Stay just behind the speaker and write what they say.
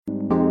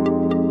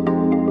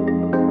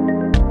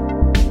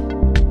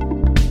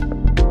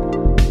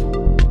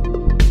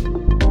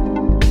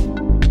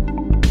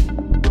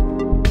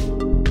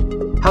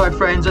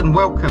friends, and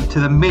welcome to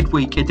the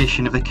midweek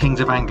edition of the Kings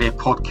of Anglia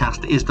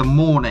podcast. It is the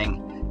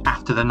morning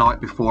after the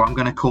night before. I'm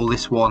going to call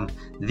this one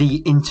The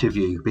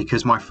Interview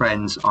because, my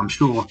friends, I'm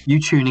sure you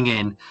tuning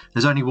in,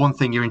 there's only one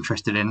thing you're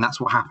interested in, and that's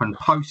what happened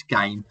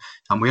post-game.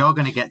 And we are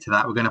going to get to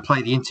that. We're going to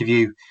play the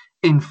interview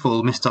in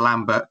full, Mr.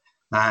 Lambert,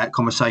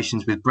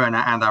 conversations with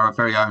Brenner and our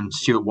very own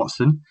Stuart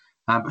Watson.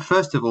 But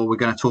first of all, we're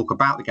going to talk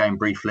about the game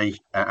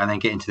briefly and then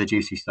get into the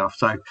juicy stuff.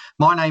 So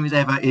my name as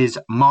ever is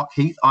Mark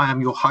Heath. I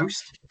am your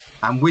host.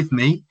 And with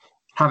me,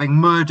 having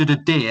murdered a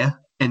deer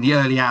in the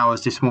early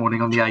hours this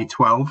morning on the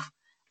A12,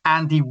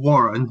 Andy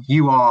Warren,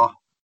 you are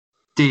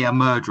deer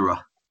murderer.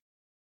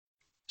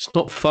 It's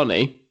not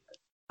funny.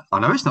 I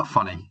know it's not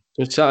funny.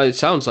 It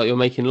sounds like you're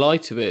making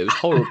light of it. It was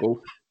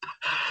horrible.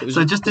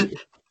 So just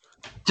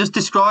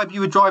describe, you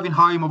were driving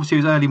home, obviously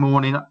it was early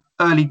morning on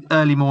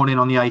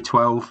the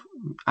A12,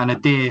 and a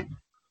deer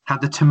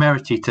had the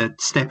temerity to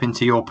step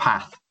into your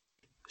path.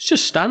 It's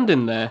just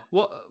standing there.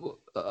 What?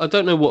 I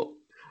don't know what.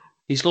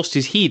 He's lost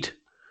his head.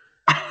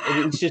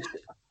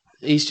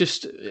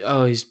 He's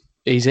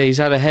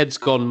had a head's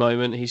gone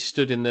moment. He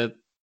stood in the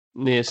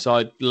near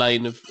side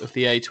lane of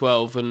the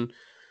A12, and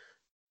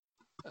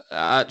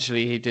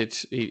actually he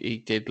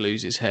did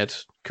lose his head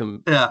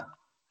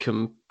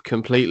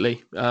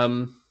completely.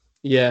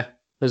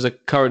 There's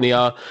currently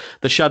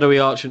the shadowy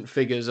argent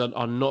figures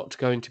are not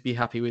going to be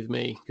happy with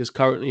me, because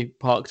currently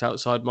parked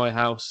outside my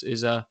house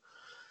is the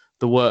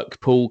work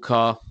pool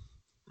car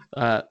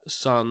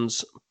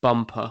son's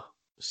bumper.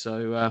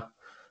 So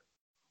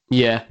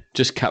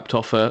just capped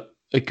off a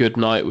good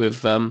night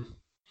with an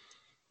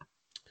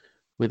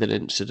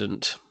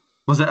incident.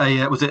 Was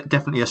it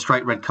definitely a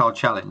straight red card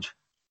challenge?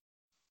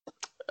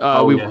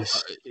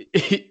 Yes.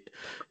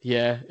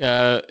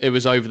 It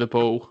was over the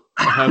ball.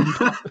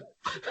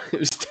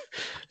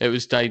 It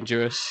was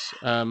dangerous.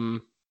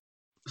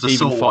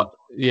 He's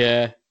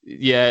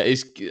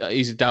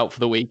a doubt for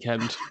the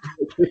weekend.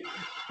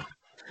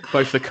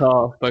 both the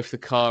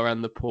car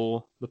and the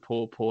poor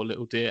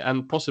little deer,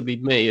 and possibly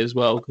me as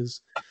well,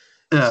 because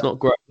it's not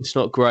great. It's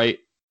not great.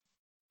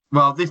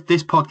 Well,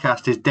 this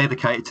podcast is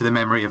dedicated to the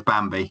memory of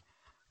Bambi.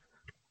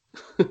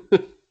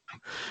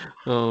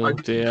 Oh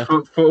dear!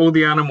 For all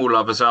the animal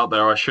lovers out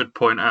there, I should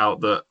point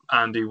out that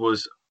Andy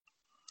was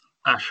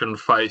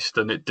ashen-faced,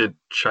 and it did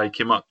shake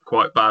him up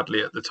quite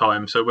badly at the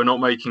time. So we're not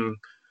making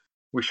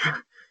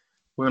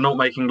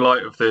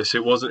light of this.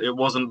 It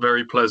wasn't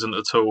very pleasant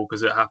at all,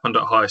 because it happened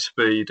at high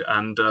speed,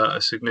 and a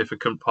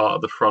significant part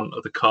of the front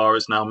of the car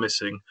is now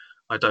missing.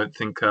 I don't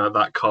think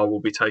that car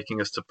will be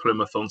taking us to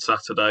Plymouth on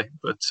Saturday.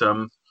 But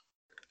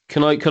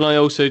can I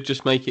also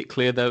just make it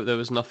clear that there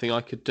was nothing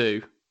I could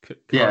do?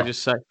 Can I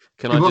just say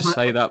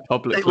that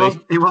publicly?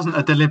 It wasn't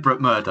a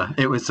deliberate murder.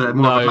 It was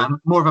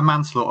more of a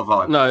manslaughter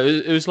vibe. No,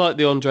 it was like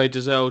the Andre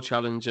Dazelle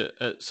challenge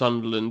at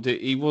Sunderland.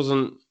 It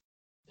wasn't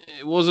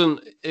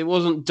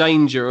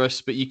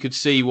dangerous, but you could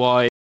see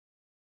why.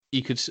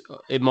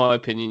 In my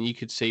opinion, you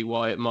could see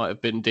why it might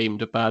have been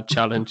deemed a bad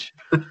challenge.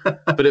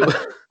 but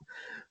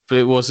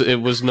it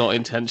was not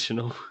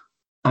intentional.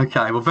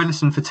 Okay, well,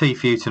 venison for tea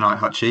for you tonight,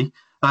 Hutchie.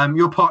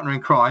 Your partner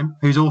in crime,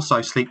 who's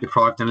also sleep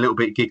deprived and a little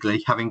bit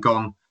giggly, having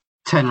gone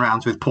 10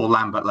 rounds with Paul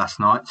Lambert last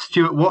night.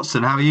 Stuart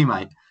Watson, how are you,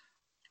 mate?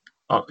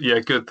 Oh, yeah,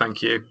 good,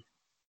 thank you.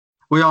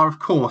 We are, of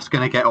course,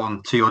 going to get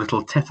on to your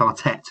little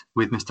tete-a-tete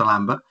with Mr.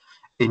 Lambert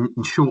in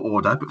short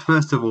order. But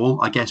first of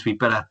all, I guess we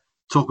better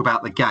talk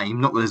about the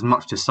game. Not that there's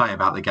much to say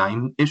about the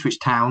game. Ipswich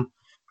Town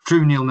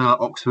drew 0-0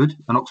 at Oxford,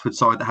 an Oxford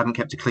side that hadn't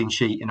kept a clean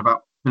sheet in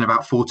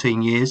about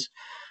 14 years.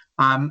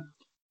 It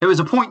was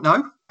a point,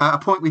 though, a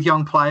point with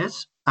young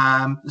players.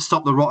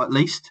 Stop the rot at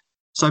least.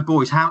 So,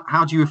 boys,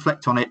 how do you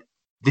reflect on it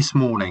this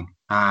morning?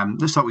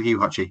 Let's start with you,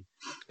 Hutchie.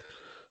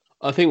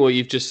 I think what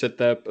you've just said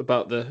there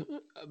about the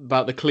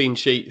clean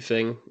sheet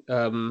thing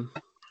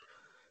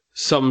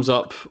sums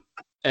up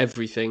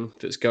everything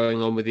that's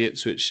going on with the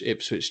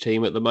Ipswich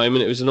team at the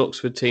moment. It was an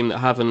Oxford team that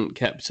haven't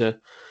kept a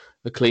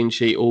clean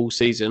sheet all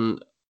season.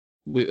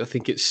 I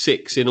think it's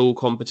 6 in all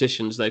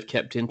competitions they've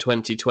kept in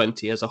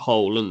 2020 as a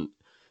whole, and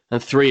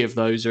 3 of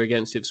those are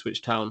against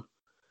Ipswich Town.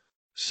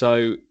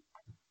 So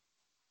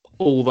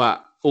all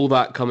that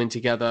coming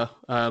together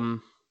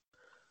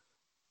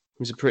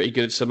was a pretty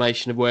good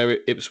summation of where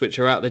Ipswich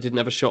are at. They didn't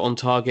have a shot on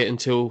target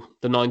until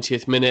the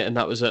 90th minute, and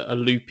that was a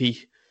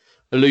loopy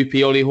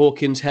Ollie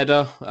Hawkins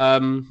header.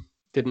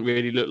 Didn't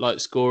really look like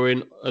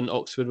scoring, and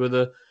Oxford were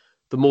the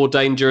more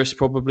dangerous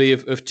probably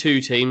of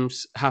 2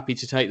 teams, happy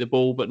to take the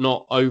ball but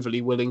not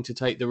overly willing to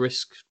take the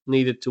risk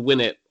needed to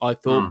win it, I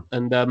thought.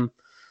 And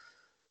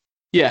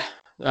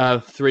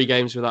 3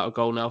 games without a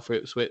goal now for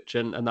Ipswich,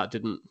 and that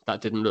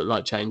didn't look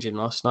like changing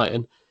last night.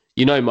 And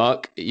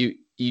Mark, you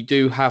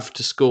do have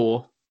to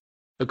score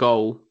a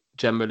goal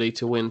generally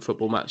to win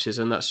football matches,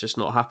 and that's just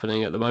not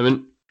happening at the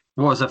moment.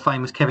 What was a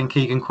famous Kevin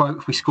Keegan quote?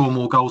 If we score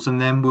more goals than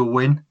them, we'll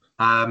win.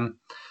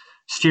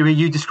 Stewie,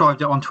 you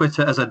described it on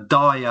Twitter as a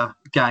dire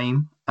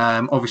game.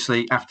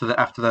 Obviously, after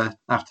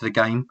the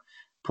game,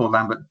 Paul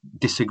Lambert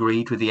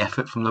disagreed with the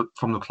effort from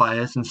the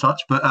players and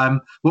such. But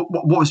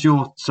what was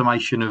your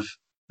summation of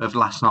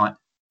last night?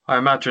 I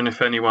imagine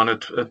if anyone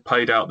had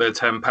paid out their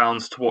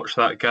 £10 to watch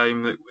that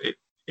game, that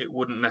it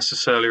wouldn't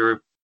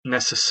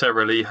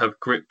necessarily have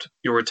gripped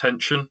your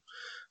attention.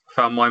 I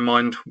found my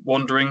mind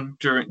wandering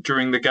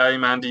during the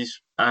game. Andy's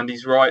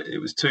right. It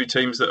was two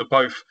teams that are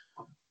both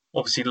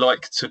obviously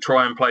like to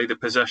try and play the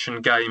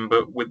possession game,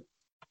 but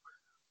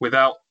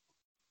without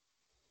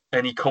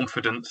any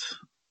confidence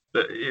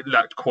that it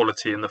lacked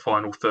quality in the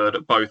final third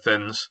at both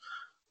ends.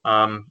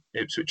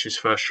 Ipswich's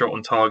first shot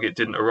on target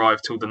didn't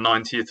arrive till the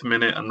 90th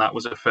minute, and that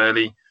was a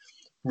fairly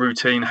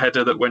routine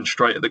header that went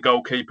straight at the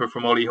goalkeeper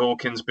from Ollie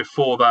Hawkins.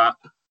 Before that,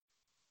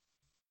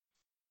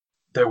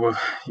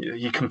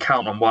 you can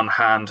count on one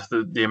hand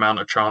the amount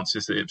of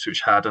chances that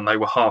Ipswich had, and they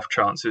were half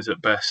chances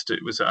at best.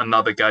 It was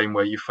another game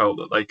where you felt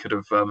that they could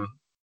have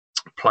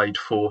played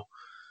for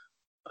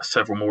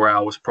several more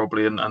hours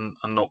probably and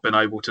not been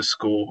able to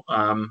score.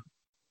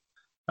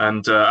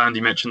 And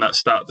Andy mentioned that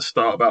stat at the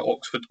start about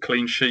Oxford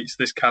clean sheets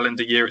this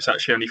calendar year. It's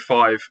actually only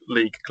 5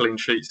 league clean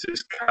sheets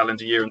this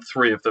calendar year, and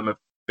 3 of them have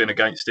been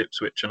against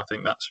Ipswich. And I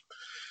think that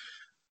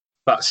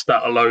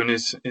stat alone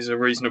is a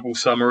reasonable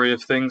summary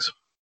of things.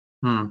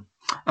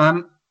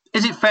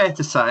 Is it fair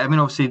to say, I mean,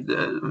 obviously,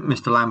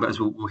 Mr. Lambert, as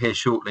we'll hear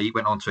shortly,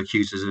 went on to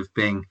accuse us of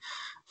being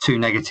too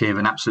negative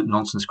and absolute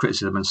nonsense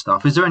criticism and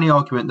stuff. Is there any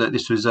argument that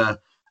this was a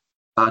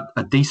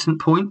decent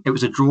point? It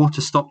was a draw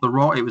to stop the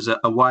rot. It was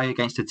away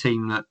against a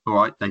team that, all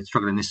right, they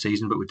struggled in this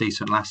season, but were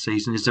decent last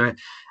season. Is there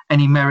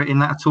any merit in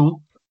that at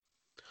all?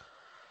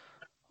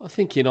 I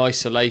think in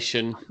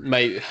isolation,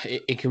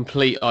 in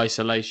complete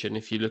isolation,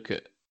 if you look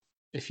at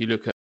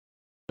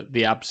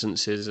the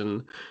absences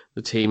and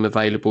the team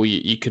available,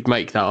 you could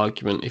make that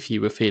argument if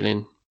you were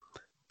feeling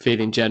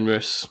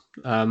generous.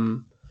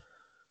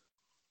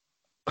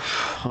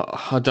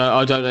 I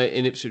don't know,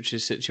 in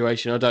Ipswich's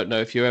situation, I don't know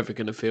if you're ever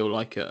going to feel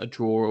like a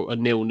draw, a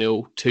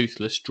 0-0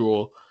 toothless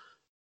draw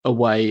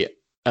away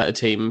at a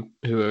team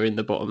who are in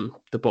the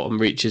bottom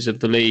reaches of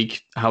the league,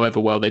 however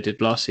well they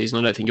did last season.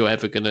 I don't think you're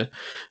ever going to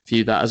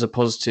view that as a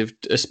positive,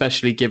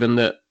 especially given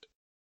that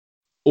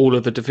all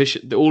of the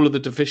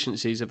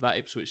deficiencies of that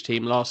Ipswich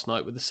team last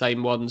night were the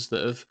same ones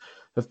that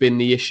have been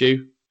the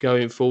issue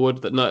going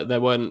forward. That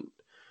there weren't,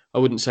 I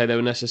wouldn't say there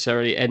were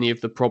necessarily any of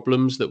the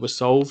problems that were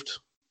solved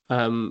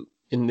in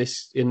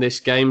this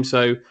game.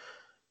 So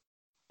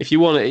if you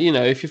want to,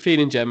 if you're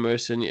feeling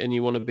generous and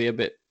you want to be a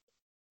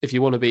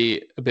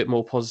bit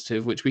more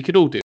positive, which we could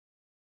all do,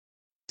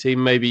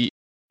 team maybe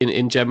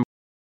in general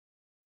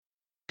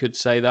could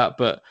say that,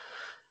 but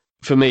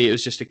for me it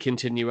was just a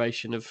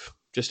continuation of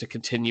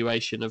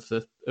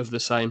the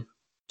same,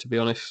 to be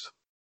honest.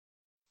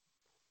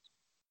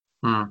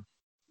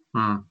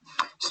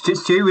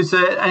 Stu, was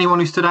there anyone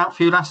who stood out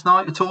for you last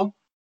night at all?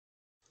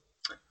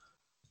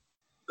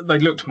 They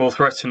looked more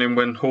threatening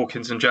when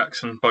Hawkins and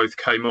Jackson both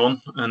came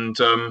on and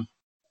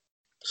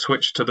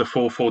switched to the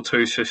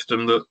 4-4-2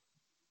 system that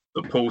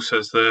Paul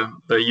says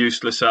they're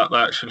useless at. They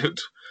actually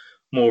looked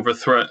more of a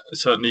threat.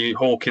 Certainly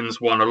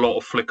Hawkins won a lot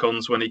of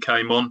flick-ons when he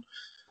came on.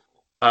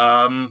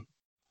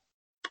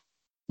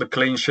 The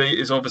clean sheet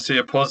is obviously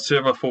a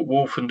positive. I thought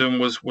Wolfenden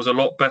was a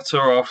lot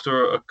better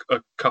after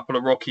a couple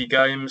of rocky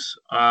games.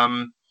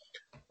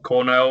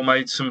 Cornell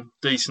made some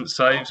decent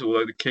saves,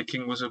 although the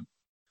kicking was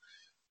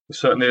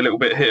certainly a little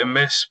bit hit and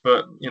miss,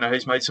 but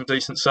he's made some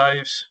decent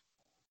saves.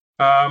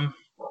 I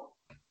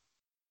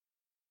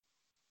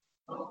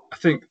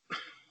think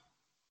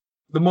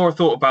the more I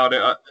thought about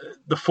it,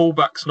 the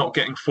fullbacks not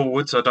getting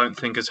forwards I don't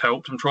think has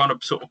helped. I'm trying to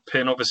sort of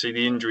pin, obviously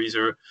the injuries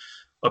are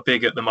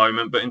big at the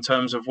moment, but in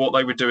terms of what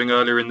they were doing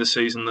earlier in the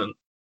season and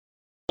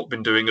what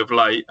been doing of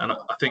late, and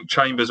I think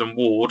Chambers and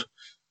Ward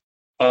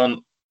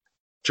aren't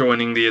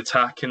joining the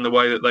attack in the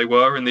way that they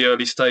were in the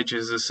early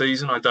stages of the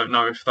season. I don't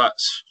know if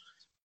that's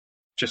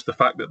just the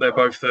fact that they're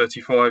both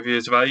 35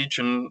 years of age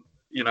and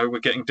we're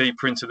getting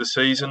deeper into the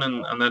season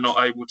and they're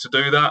not able to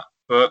do that,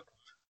 but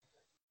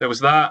there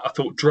was that. I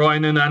thought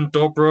Drinan and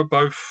Dobra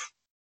both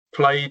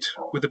played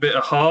with a bit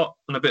of heart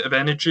and a bit of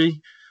energy,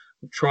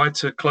 tried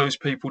to close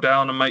people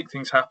down and make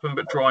things happen,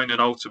 but Drinan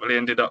ultimately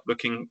ended up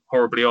looking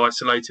horribly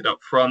isolated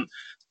up front.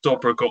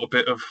 Dobra got a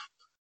bit of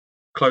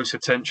close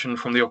attention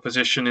from the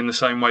opposition in the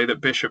same way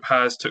that Bishop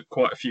has, took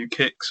quite a few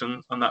kicks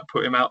and that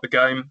put him out the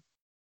game.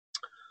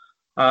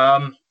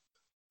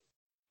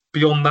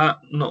 Beyond that,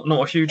 not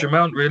a huge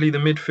amount really. The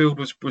midfield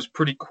was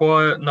pretty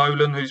quiet.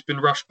 Nolan, who's been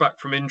rushed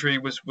back from injury,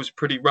 was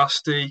pretty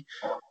rusty.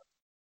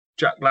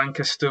 Jack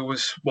Lancaster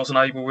wasn't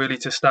able really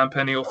to stamp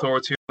any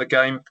authority on the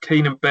game.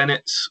 Keenan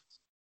Bennett's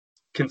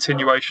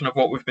continuation of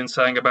what we've been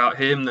saying about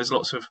him. There's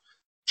lots of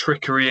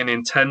trickery and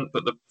intent,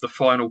 but the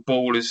final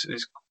ball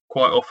is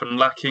quite often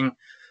lacking.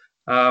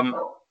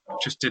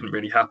 Just didn't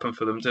really happen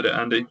for them, did it,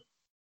 Andy?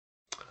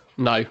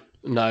 No.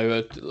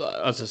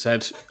 As I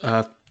said,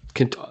 I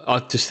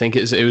just think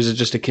it was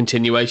just a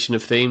continuation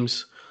of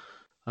themes.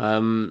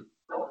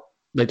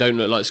 They don't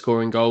look like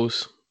scoring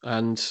goals,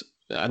 and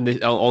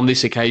on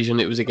this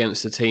occasion, it was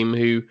against a team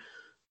who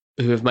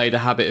have made a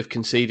habit of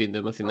conceding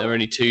them. I think there are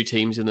only 2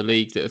 teams in the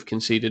league that have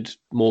conceded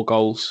more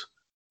goals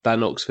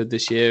than Oxford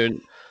this year,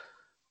 and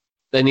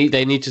They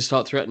need to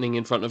start threatening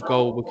in front of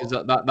goal, because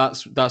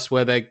that's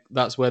where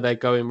they're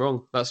going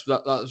wrong. That's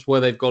where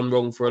they've gone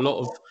wrong for a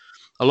lot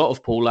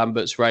of Paul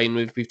Lambert's reign.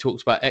 We've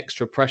talked about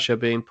extra pressure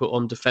being put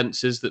on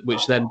defences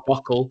which then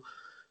buckle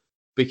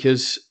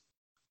because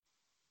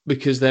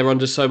they're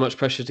under so much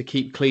pressure to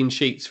keep clean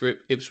sheets for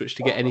Ipswich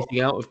to get anything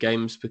out of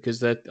games,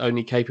 because they're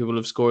only capable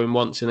of scoring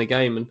once in a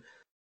game, and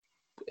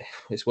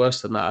it's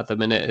worse than that at the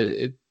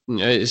minute.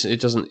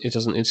 It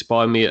doesn't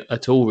inspire me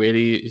at all,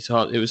 really.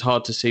 It was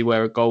hard to see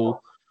where a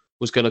goal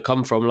was going to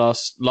come from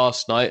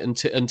last night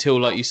until,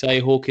 like you say,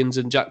 Hawkins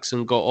and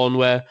Jackson got on,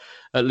 where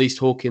at least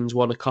Hawkins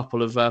won a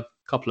couple of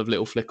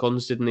little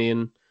flick-ons, didn't he,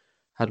 and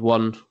had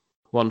one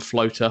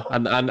floater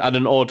and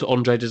an odd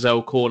Andre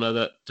Dazelle corner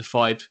that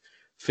defied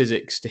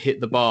physics to hit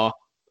the bar.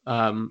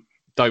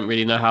 Don't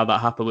really know how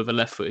that happened with a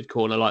left-footed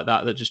corner like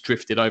that just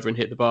drifted over and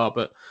hit the bar,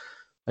 but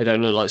they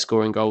don't look like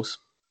scoring goals.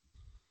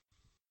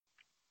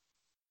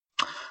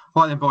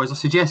 Right then, boys, I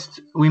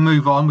suggest we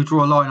move on. We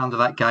draw a line under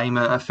that game,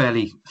 a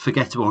fairly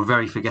forgettable,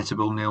 very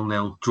forgettable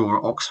 0-0 draw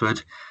at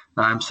Oxford.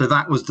 So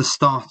that was the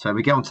starter.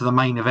 We get on to the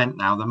main event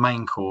now, the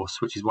main course,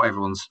 which is what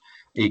everyone's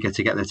eager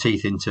to get their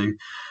teeth into.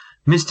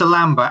 Mr.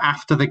 Lambert,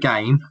 after the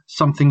game,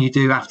 something you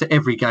do after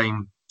every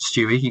game,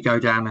 Stewie, you go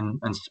down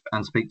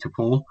and speak to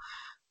Paul.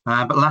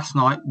 But last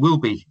night will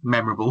be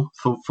memorable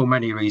for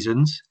many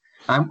reasons.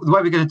 The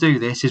way we're going to do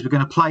this is we're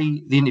going to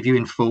play the interview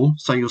in full.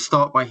 So you'll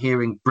start by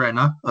hearing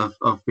Brenner of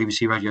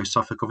BBC Radio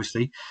Suffolk,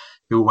 obviously,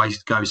 who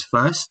always goes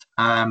first,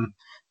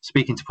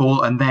 speaking to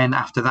Paul. And then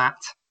after that,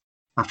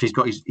 after he's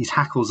got his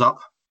hackles up,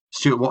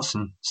 Stuart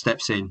Watson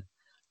steps in.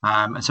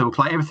 And so we'll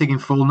play everything in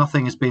full.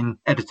 Nothing has been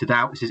edited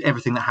out. This is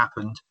everything that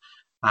happened.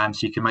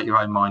 So you can make your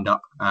own mind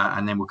up.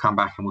 And then we'll come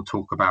back and we'll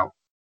talk about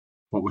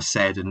what was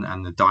said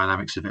and the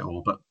dynamics of it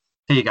all. But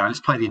here you go. Let's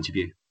play the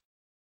interview.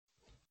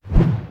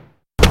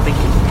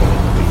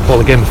 Paul,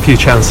 again, a few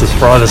chances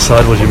for either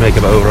side. What do you make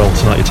of overall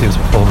tonight, your team's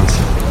performance?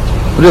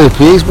 Really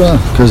pleased, man,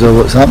 because of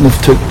what's happened.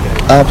 They've took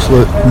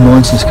absolute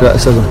nonsense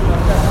criticism,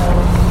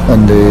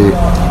 and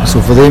so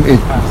for them to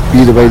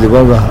be the way they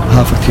were with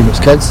half a team of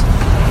kids,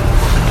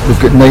 they've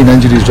got 9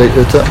 injuries right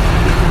out it.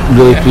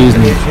 Really pleased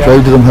and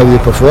proud of them how they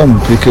performed,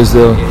 because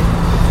the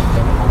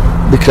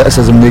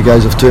criticism the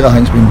guys have took, I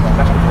think, has been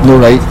no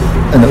right,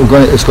 and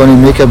it's going to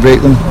make or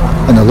break them,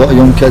 and a lot of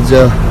young kids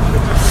there,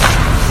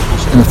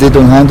 and if they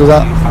don't handle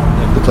that,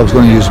 the club's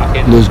going to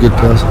lose good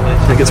players.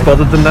 Think it's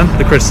bothered them then,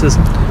 the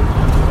criticism?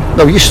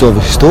 No, you should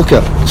obviously stoke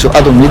it, so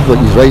I don't need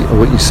what you write or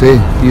what you say.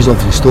 You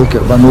obviously stoke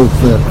it, but I know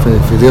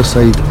for their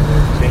side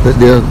that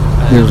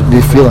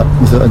they feel it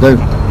without a doubt,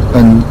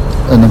 and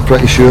I'm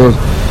pretty sure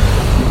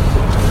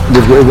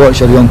they've got to watch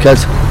their young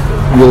kids,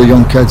 really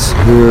young kids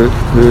who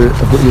have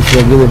got to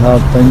play a really hard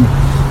time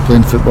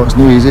playing football. It's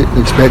no easy. The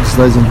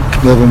expectancy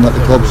level at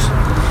the club's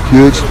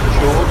huge.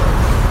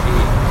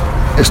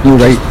 It's no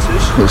right.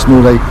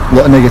 A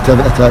lot of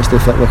negativity attached to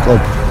the football club.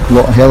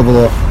 A hell of a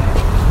lot of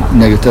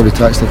negativity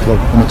attached to the club,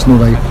 and it's no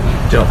right.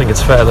 Do you not think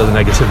it's fair that the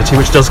negativity,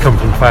 which does come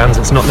from fans,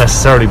 it's not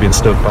necessarily being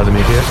stoked by the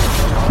media?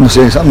 I'm not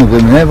saying I'm not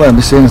blaming anybody. I'm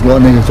just saying there's a lot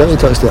of negativity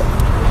attached to it.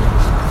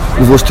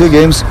 With those 2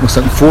 games, we're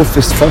sitting 4th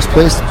for first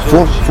place,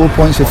 4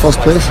 points for first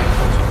place.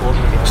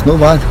 It's not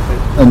bad,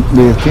 and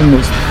with a team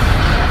that's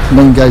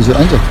 9 guys are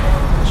injured.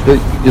 But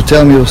you're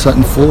telling me we're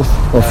sitting 4th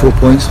or 4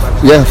 points?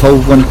 Yeah, if Hull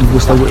win,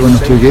 we'll still got to win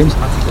the 2 games.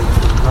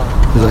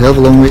 There's a hell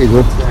of a long way to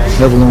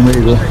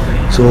go.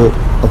 So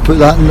I'll put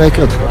that in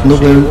record.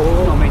 Nobody,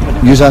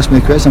 you ask me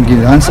a question, I'm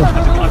giving you the answer.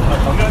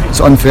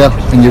 It's unfair,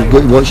 and you've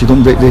got to watch you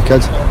don't break their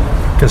kids.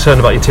 Concerned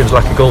about your team's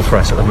lack of goal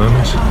threat at the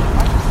moment?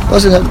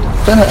 Listen,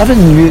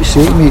 everything you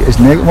say to me is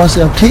negative. I'm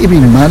trying to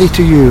be married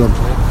to you.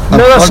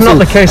 No, that's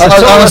not the case at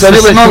all.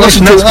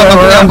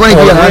 I'm going to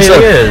give you an answer.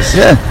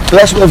 Yeah,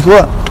 but that's what I've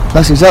got.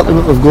 That's exactly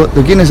what we've got.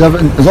 They're giving us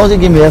everything. As long as they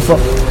give me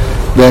effort,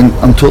 then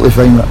I'm totally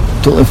fine with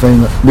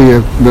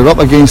it. We're up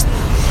against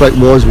brick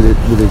walls with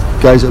the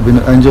guys that have been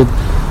injured.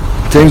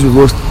 Times we've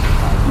lost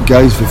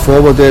guys for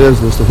forward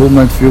areas, lost the whole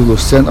midfield,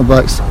 lost centre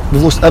backs.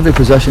 We've lost every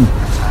position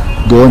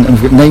going, and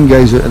we've got 9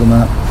 guys out of the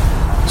map.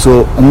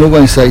 So I'm not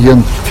going to sit here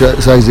and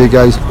criticise the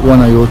guys one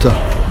iota.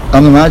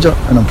 I'm the manager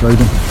and I'm proud of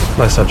him.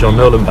 Nice to have John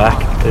Nolan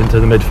back into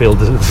the midfield.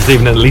 This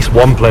evening at least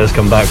one player's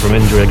come back from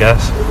injury, I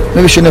guess.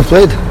 Maybe shouldn't have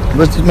played.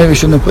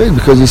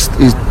 Because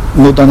he's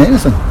not done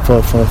anything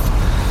for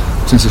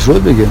since the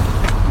Shrewsbury game.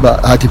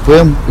 But I had to play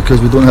him because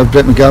we don't have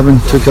Brett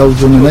McGavin took out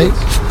during the night.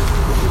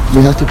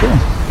 We had to play him.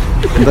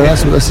 But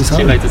that's what this is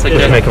happening. What do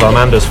you make of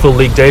Armando's full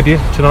league debut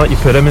tonight? You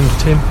put him in the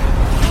team?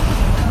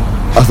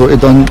 I thought he'd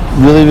done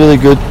really, really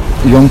good.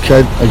 A young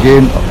kid,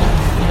 again,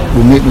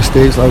 will make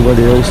mistakes like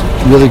everybody else.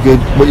 Really good.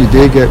 What you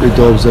do get with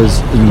Dobbs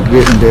is a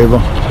great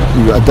endeavour.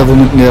 You've got a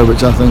development there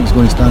which I think is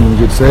going to stand in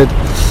good stead.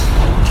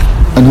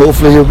 And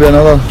hopefully he'll be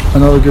another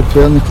good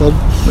player in the club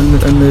in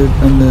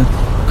the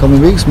coming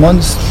weeks,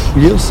 months,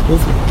 years,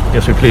 hopefully.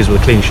 Yes, we're pleased with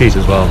the clean sheet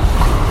as well.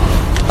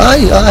 I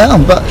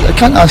am, but I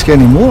can't ask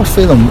any more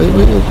for them.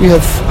 We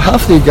have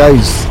half the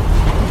guys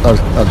are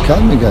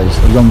academy guys,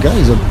 are young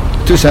guys.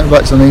 2 centre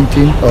backs are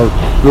 19, or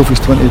Rolfie's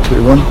 20 to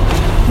 21.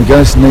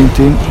 McGuinness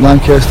 19,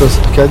 Lancaster's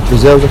a kid,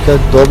 Brazil's a kid,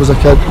 Dobber's a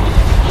kid,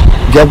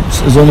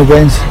 Gibbs is on the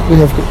bench. We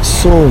have got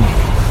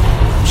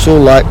so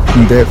lack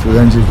in depth with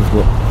injuries we've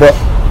got, but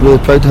really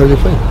proud of how they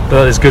play.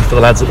 Well, it's good for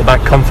the lads at the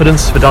back.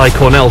 Confidence for Di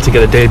Cornell to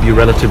get a debut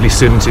relatively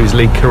soon into his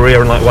league career,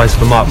 and likewise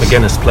for Mark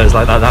McGuinness, players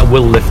like that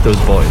will lift those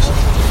boys.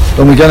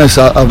 Well, McGuinness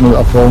I've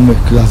not a problem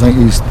with, because I think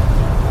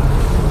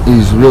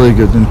he's really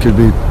good and could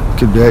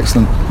be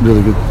excellent,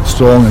 really good,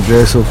 strong,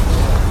 aggressive,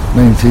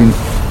 19,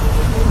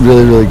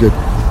 really good.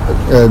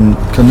 And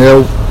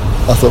Cornell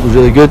I thought was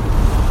really good.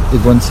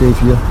 He'd one save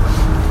here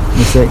in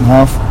the second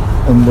half,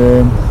 and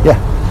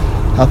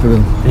happy with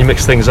him. And you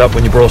mix things up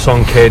when you brought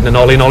on Caden and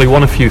Ollie,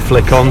 won a few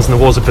flick-ons, and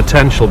there was a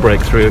potential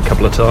breakthrough a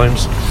couple of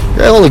times.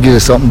 Yeah, Ollie gives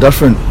us something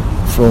different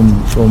from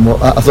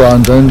what I thought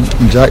Aaron Down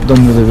and Jack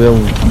done really well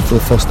for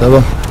the first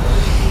ever.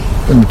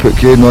 When we put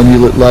Caden on, he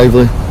looked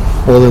lively,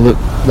 Ollie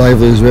looked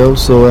lively as well,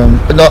 so I'm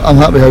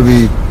happy how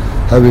we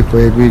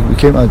played. We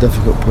came to a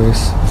difficult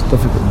place. It's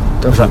difficult.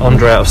 Was that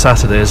Andre out of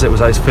Saturdays? It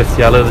was his 5th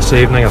yellow this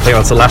evening. I think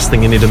that's the last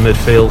thing you need in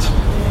midfield.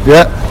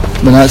 Yeah,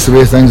 I mean, that's the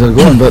way things are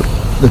going, but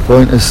the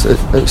point is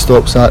it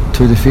stops that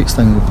 2 defeats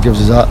thing. It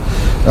gives us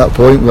that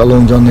point. We've got a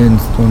long journey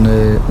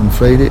on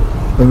Friday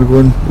when we go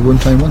and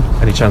try and win.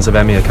 Any chance of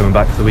Emir coming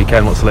back for the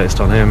weekend? What's the latest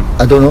on him?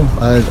 I don't know.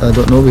 I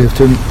don't know. We have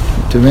too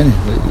many.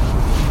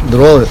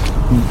 They're all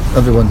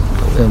everyone.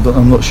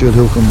 I'm not sure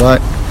who'll come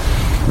back.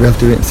 We have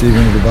to wait and see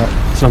when we'll be back.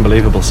 It's an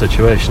unbelievable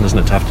situation, isn't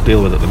it, to have to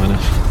deal with at the minute?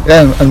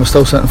 Yeah, and we're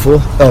still sitting it's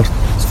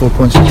 4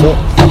 points on top.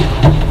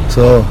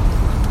 So,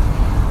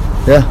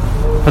 yeah.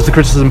 Has the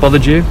criticism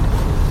bothered you?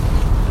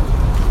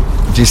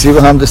 Did you see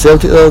what happened to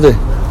Celtic the other day?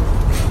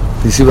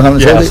 Did you see what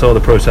happened to Celtic? Yeah, I saw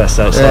the protests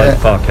outside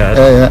Parkhead.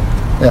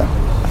 Yeah.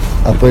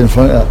 I play in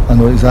front of it. I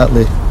know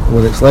exactly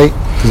what it's like.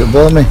 Does it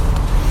bother me?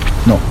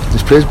 No.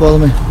 Does praise bother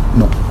me?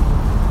 No.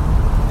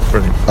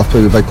 Brilliant. I've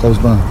played with big clubs,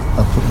 man.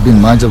 I've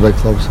been manager of big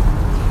clubs.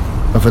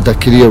 I've had a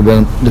career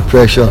where the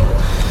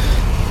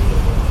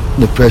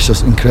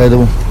pressure's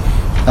incredible,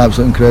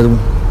 absolutely incredible.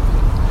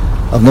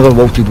 I've never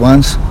vaulted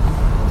once,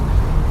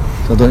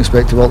 so I don't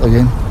expect to vault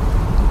again,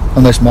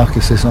 unless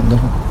Marcus says something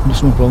different.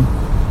 There's no problem.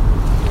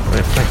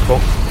 Right, thanks, Paul.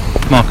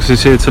 Marcus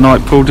is here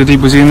tonight, Paul.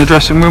 Was he in the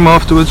dressing room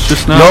afterwards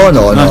just now?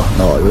 No, he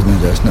wasn't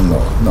in the dressing room.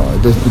 No, he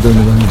doesn't go in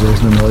the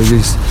dressing room. No,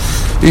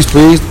 he's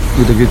pleased.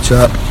 We had a good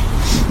chat.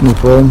 No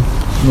problem.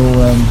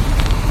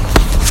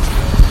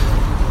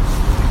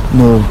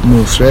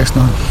 No stress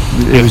now.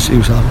 He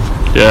was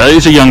happy. Yeah, it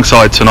is a young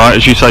side tonight,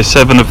 as you say.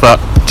 7 of that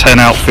 10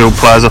 outfield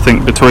players, I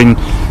think, between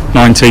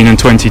 19 and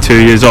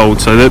 22 years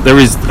old. So there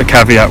is a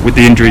caveat with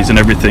the injuries and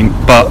everything.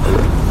 But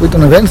we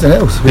don't have anything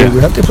else. We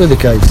have to play the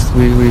guys.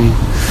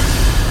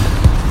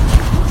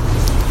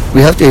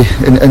 We have to,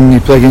 and you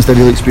play against a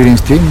really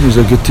experienced team. Who's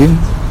a good team.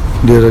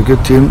 They're a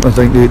good team. I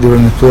think they were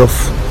in the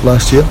playoff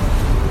last year.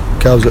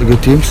 Cal's got a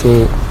good team,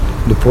 so.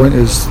 The point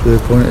is good.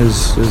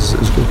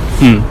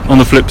 On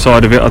the flip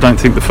side of it, I don't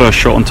think the first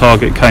shot on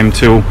target came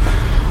till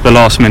the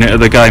last minute of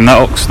the game.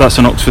 That's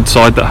an Oxford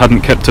side that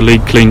hadn't kept a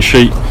league clean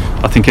sheet,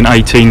 I think, in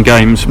 18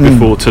 games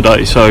before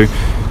today. So,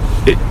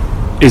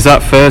 is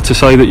that fair to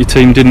say that your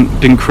team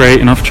didn't create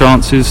enough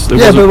chances? But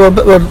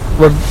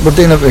we're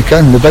doing everything we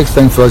can. The big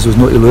thing for us was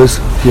not to lose.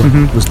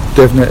 Was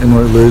definitely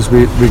not to lose.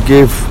 We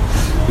gave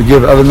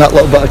everything, that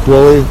little bit of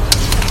quality,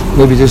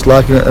 maybe just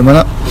lacking at the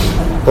minute.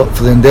 But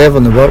for the endeavour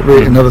and the work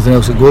rate and everything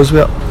else that goes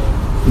with it,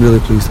 I'm really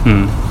pleased.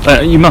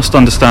 You must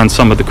understand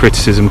some of the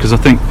criticism, because I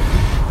think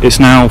it's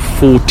now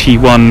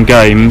 41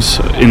 games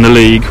in the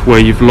league where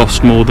you've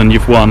lost more than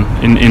you've won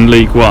in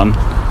League One.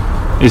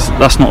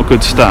 That's not a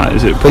good stat,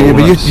 is it, Paul?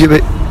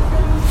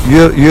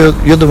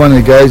 You're the one of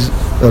the guys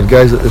that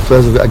the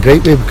players have got a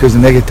great way, because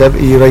the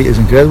negativity you write is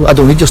incredible. I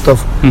don't read your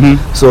stuff,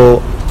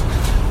 so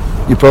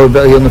you're probably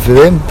better hearing it for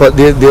them, but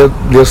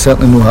they're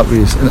certainly not happy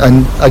with us.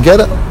 And I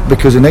get it,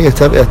 because the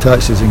negativity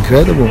attached is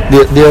incredible.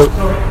 They're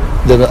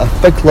a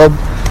big club.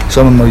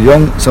 Some of them are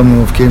young, some of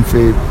them have came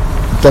from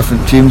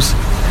different teams.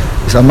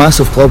 It's a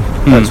massive club,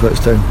 Ipswich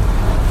Town,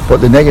 but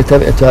the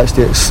negativity attached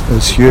to it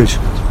is huge.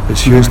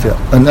 It's huge to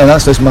it, and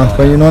that's just my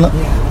opinion on it.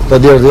 But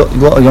there are a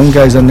lot of young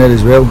guys in there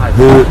as well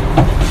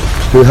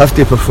who have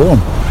to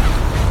perform.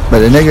 But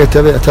the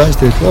negativity attached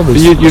to the club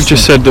is... You've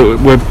just said that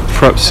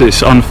perhaps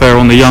it's unfair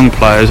on the young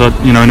players, in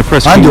a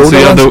press conference...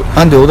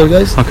 And the older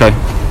guys. Okay.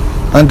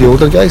 And the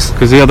older guys.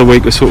 Because the other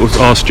week I sort of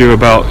asked you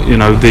about,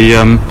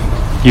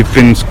 you've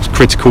been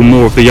critical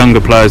more of the younger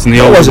players than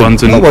the older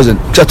ones. And I wasn't.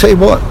 Because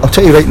I'll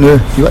tell you right now,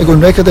 you want to go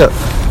and record it?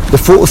 The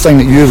photo thing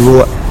that you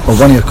wrote, or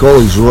one of your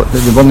colleagues wrote, that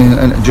they weren't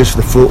introduced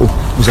for the photo,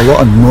 was a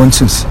lot of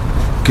nonsense.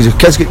 Because if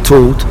kids get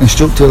told,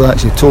 instructor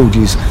actually told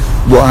you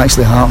what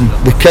actually happened.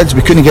 The kids,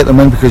 we couldn't get them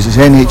in because it's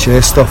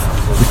NHS stuff.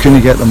 We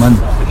couldn't get them in.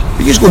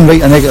 But you just go and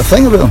write a negative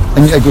thing about them,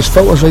 and it goes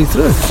filters right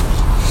through.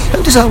 How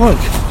does that work?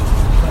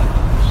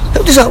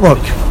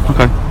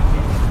 Okay.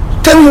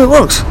 Tell me how it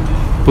works.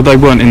 Well, they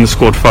weren't in the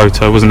squad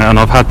photo, wasn't it? And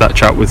I've had that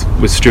chat with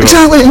Stuart.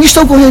 Exactly, and you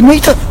still go ahead and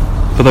write it.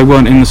 But they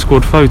weren't in the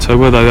squad photo,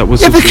 were they? That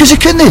was because you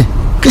couldn't.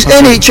 Because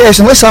NHS,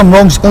 unless I'm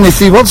wrong, is only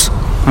 3 words.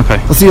 Okay.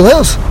 For 3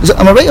 letters.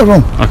 Am I right or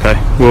wrong? Okay.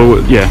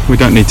 Well, yeah, we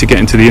don't need to get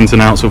into the ins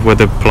and outs of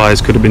whether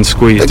players could have been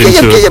squeezed But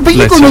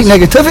you go like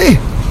negativity.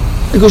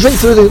 It goes right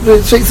through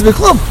the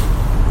club.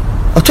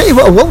 I'll tell you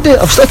what I will do.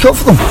 I'll stick up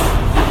for them.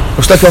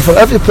 I'll stick up for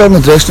every player in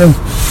the dressing room,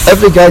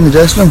 every guy in the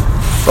dressing room.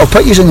 I'll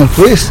put you in your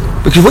place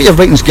because what you're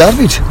writing is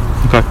garbage.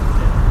 Okay.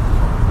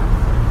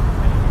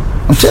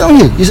 I'm telling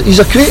you,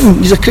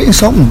 you're creating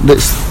something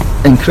that's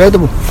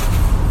incredible.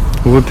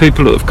 Well, we're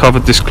people that have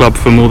covered this club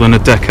for more than a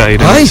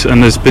decade, Aye.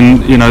 and there's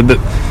been, that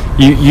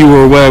you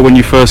were aware when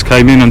you first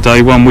came in on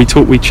day one. We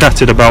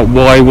chatted about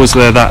why was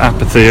there that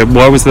apathy,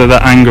 why was there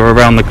that anger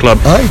around the club.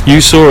 Aye.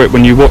 You saw it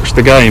when you watched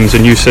the games,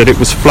 and you said it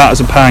was flat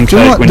as a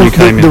pancake when you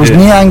came in. There was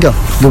no anger.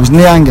 There was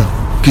no anger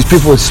because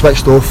people had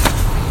switched off.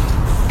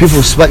 People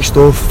were switched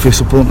off for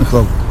supporting the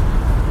club.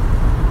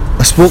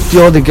 I spoke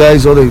to all the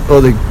guys, all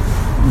the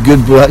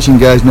good reaction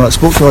guys. No, I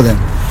spoke to all them.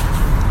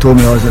 Told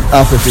me I was an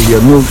apathy here.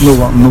 No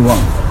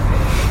one.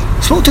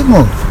 Spoke to them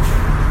all.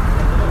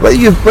 Do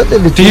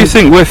you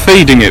think we're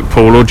feeding it,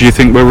 Paul, or do you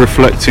think we're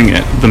reflecting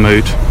it, the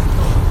mood?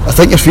 I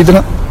think you're feeding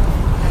it.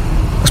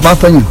 That's my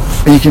opinion.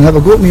 And you can have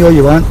a go at me all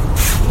you want.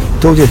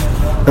 Told you,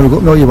 have a go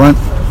at me all you want.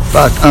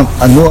 But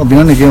I know I've been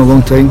in the game a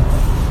long time,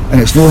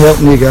 and it's no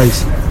helping you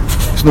guys.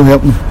 It's no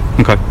helping.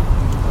 Okay.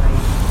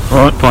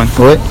 All right, fine.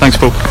 All right. Thanks,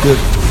 Paul. Good.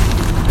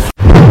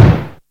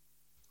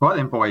 Right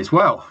then, boys.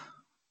 Well,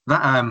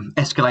 that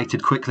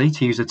escalated quickly,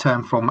 to use a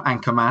term from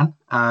Anchorman.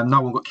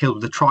 No one got killed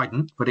with a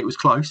trident, but it was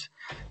close.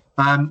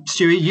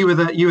 Stewie, you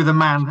were the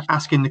man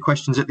asking the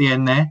questions at the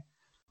end there.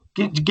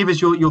 Give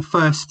us your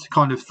first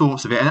kind of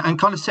thoughts of it, and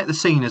kind of set the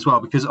scene as well,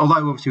 because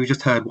although obviously we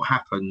just heard what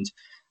happened,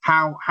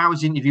 how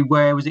was the interview?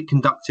 Where was it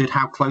conducted?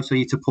 How close are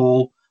you to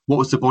Paul? What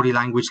was the body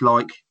language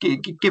like?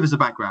 Give us the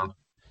background.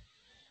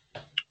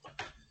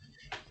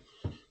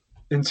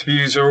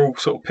 Interviews are all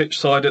sort of pitch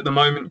side at the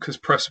moment because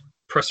press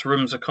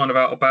rooms are kind of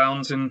out of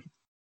bounds in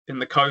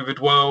the COVID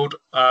world.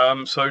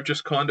 So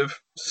just kind of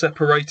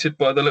separated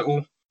by the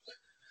little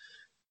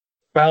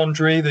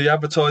boundary, the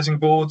advertising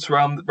boards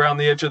around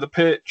the edge of the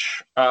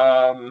pitch.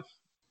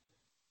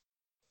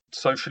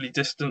 Socially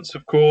distanced,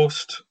 of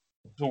course.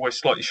 It's always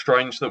slightly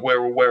strange that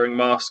we're all wearing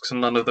masks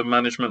and none of the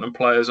management and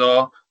players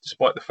are,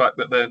 despite the fact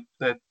that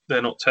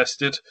they're not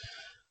tested.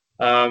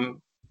 But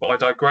I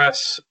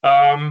digress.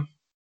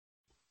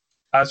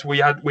 As we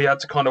had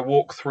to kind of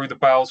walk through the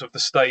bowels of the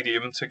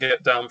stadium to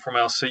get down from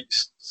our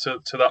seats to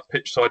that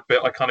pitch side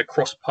bit, I kind of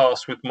crossed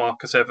paths with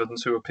Marcus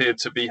Evans, who appeared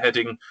to be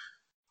heading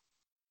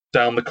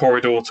down the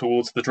corridor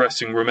towards the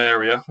dressing room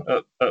area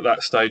at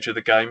that stage of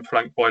the game,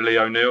 flanked by Lee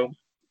O'Neill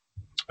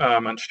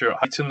and Stuart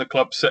Hayton, the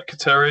club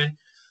secretary.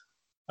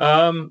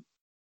 And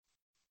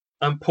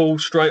Paul,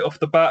 straight off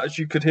the bat, as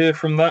you could hear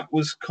from that,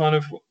 was kind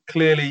of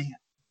clearly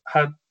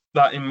had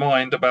that in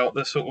mind about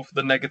the sort of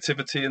the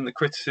negativity and the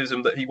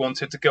criticism that he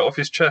wanted to get off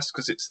his chest,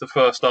 because it's the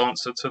first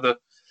answer to the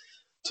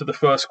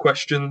first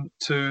question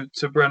to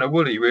Brenna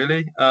Woolley,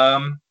 really.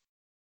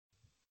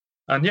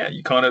 And yeah,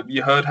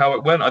 you heard how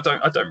it went. I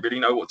don't really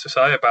know what to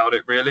say about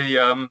it, really.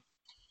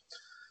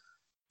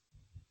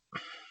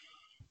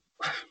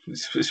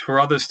 It's for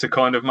others to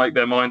kind of make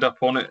their mind up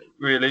on it,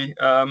 really.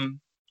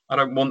 I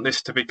don't want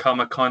this to become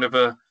a kind of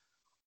a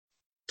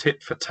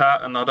tit for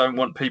tat, and I don't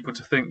want people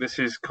to think this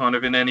is kind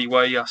of in any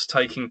way us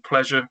taking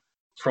pleasure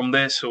from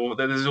this, or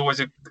there's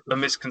always a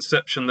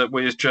misconception that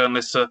we as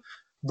journalists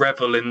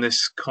revel in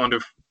this kind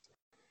of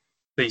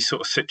these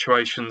sort of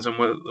situations, and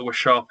we're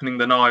sharpening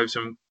the knives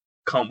and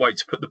can't wait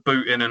to put the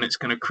boot in, and it's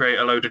going to create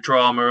a load of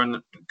drama, and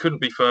it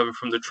couldn't be further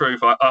from the truth.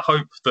 I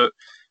hope that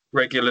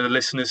regular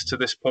listeners to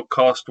this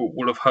podcast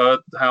will have heard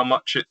how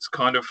much it's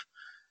kind of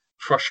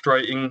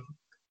frustrating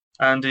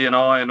Andy and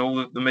I and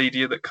all the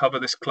media that cover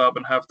this club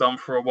and have done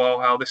for a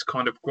while, how this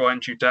kind of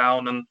grinds you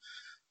down, and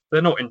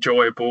they're not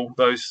enjoyable.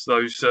 Those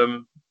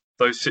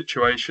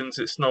situations,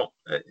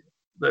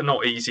 they're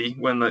not easy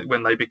when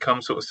they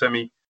become sort of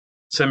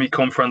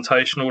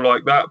semi-confrontational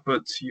like that.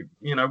 But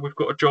you know we've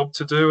got a job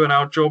to do, and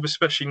our job,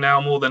 especially now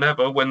more than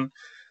ever, when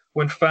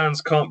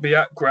fans can't be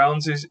at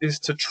grounds, is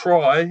to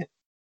try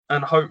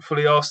and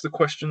hopefully ask the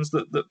questions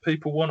that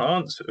people want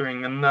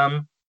answering. And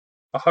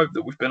I hope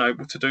that we've been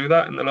able to do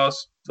that in the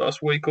last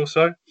week or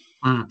so.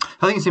 I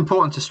think it's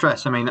important to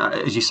stress, I mean,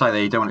 as you say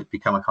there, you don't want it to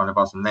become a kind of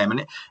us and them.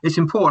 And it's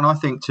important, I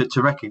think,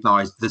 to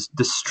recognise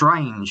the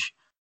strange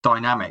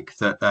dynamic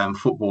that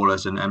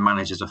footballers and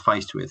managers are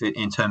faced with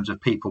in terms of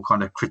people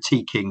kind of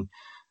critiquing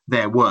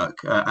their work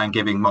and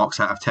giving marks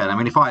out of 10. I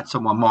mean, if I had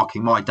someone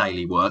marking my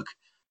daily work,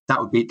 that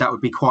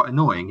would be quite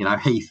annoying. You know,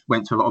 Heath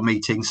went to a lot of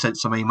meetings, sent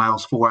some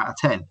emails, 4 out of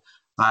 10.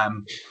 I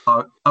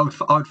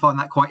would find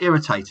that quite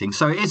irritating.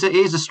 So it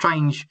is a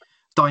strange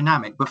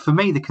dynamic. But for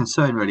me, the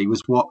concern really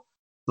was what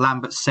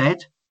Lambert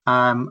said,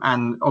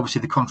 and obviously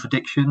the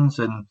contradictions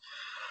and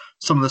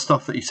some of the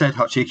stuff that he said,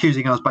 Hutchie,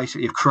 accusing us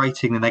basically of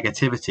creating the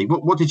negativity.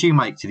 What did you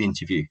make to the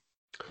interview?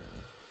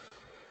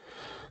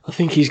 I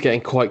think he's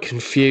getting quite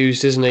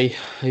confused, isn't he?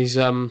 He's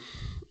for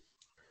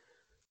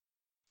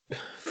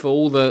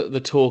all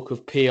the talk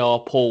of PR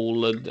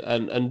Paul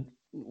and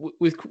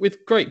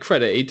with great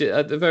credit, he did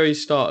at the very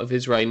start of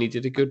his reign. He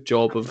did a good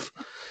job of.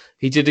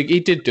 He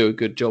did do a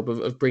good job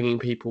of bringing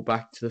people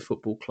back to the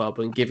football club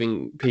and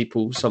giving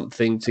people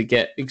something to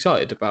get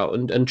excited about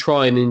and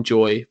try and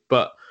enjoy.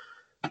 But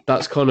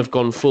that's kind of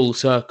gone full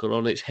circle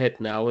on its head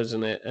now,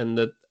 isn't it? And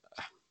the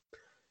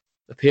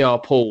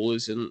PR Paul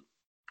isn't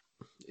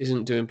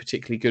doing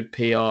particularly good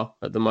PR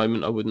at the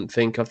moment. I wouldn't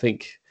think. I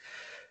think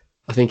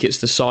it's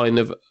the sign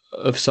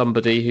of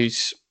somebody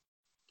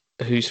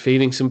who's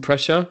feeling some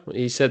pressure.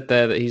 He said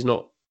there that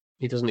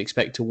he doesn't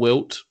expect to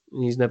wilt.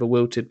 He's never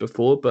wilted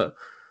before, but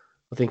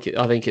I think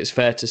it's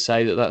fair to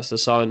say that that's the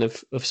sign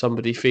of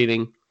somebody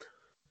feeling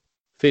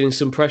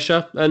some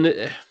pressure. And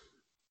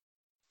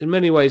in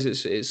many ways,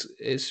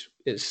 it's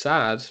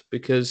sad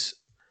because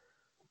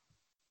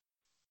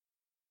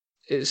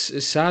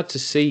it's sad to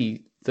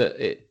see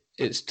that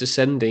it's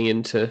descending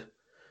into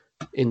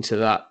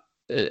that,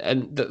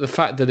 and the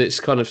fact that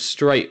it's kind of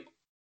straight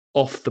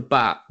off the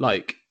bat,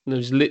 like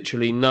there's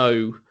literally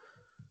no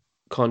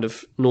kind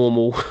of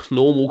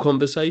normal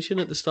conversation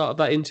at the start of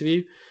that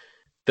interview,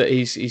 that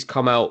he's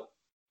come out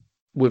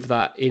with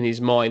that in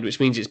his mind, which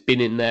means it's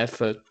been in there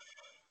for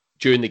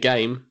during the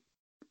game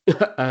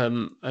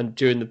and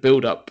during the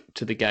build up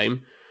to the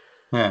game.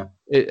 Yeah,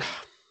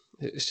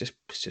 it's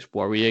just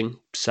worrying,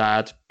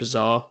 sad,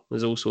 bizarre.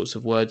 There's all sorts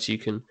of words you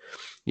can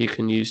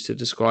use to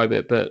describe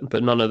it,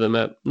 but none of them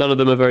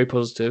are very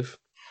positive.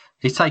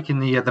 He's taking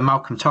the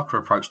Malcolm Tucker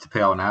approach to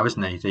PR now,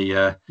 isn't he?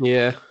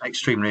 The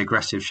extremely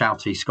aggressive,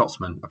 shouty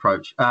Scotsman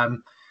approach.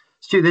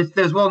 Stu,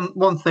 there's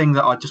one thing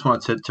that I just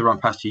wanted to run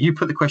past you. You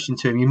put the question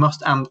to him. You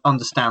must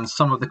understand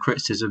some of the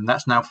criticism.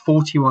 That's now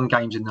 41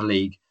 games in the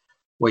league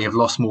where you've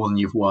lost more than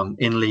you've won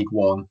in League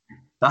One.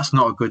 That's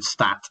not a good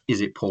stat,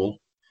 is it, Paul?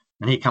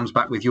 And he comes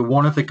back with, you're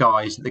one of the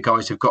guys that the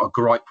guys have got a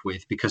gripe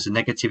with because the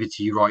negativity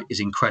you write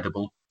is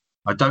incredible.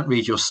 I don't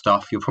read your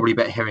stuff. You're probably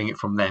better hearing it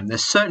from them. They're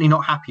certainly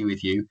not happy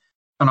with you.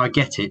 And I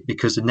get it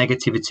because the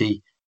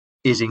negativity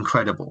is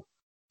incredible.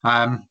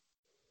 The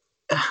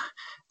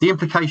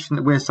implication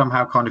that we're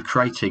somehow kind of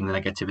creating the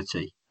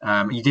negativity.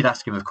 You did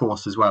ask him, of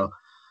course, as well,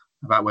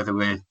 about whether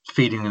we're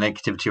feeding the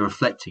negativity or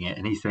reflecting it.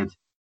 And he said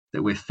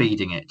that we're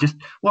feeding it. Just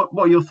what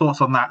are your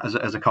thoughts on that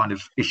as a kind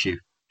of issue?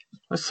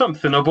 It's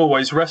something I've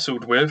always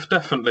wrestled with,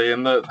 definitely.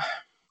 And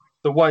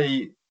the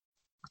way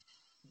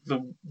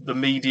the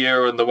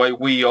media and the way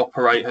we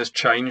operate has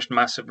changed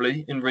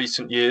massively in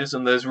recent years,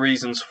 and there's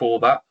reasons for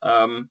that.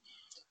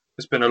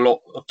 There's been a lot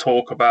of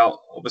talk about,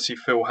 obviously,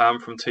 Phil Ham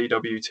from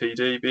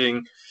TWTD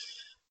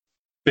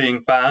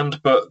being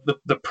banned, but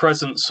the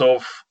presence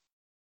of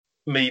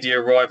media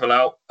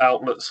rival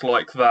outlets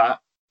like that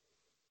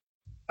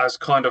has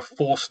kind of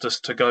forced us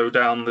to go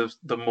down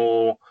the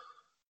more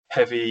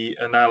heavy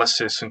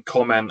analysis and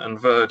comment and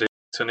verdict.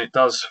 And it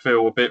does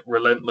feel a bit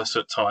relentless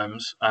at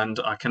times. And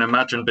I can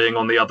imagine being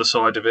on the other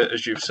side of it,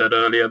 as you've said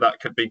earlier,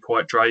 that could be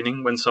quite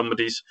draining when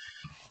somebody's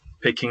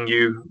picking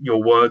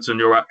your words and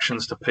your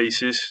actions to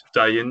pieces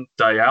day in,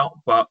 day out.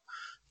 But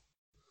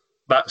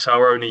that's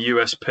our only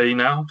USP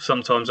now.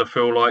 Sometimes I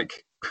feel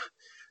like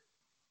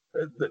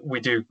we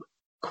do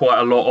quite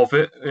a lot of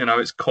it. You know,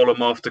 it's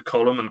column after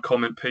column and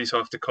comment piece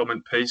after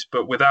comment piece.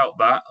 But without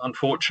that,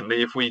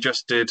 unfortunately, if we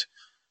just did,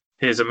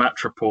 here's a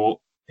match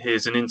report,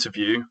 here's an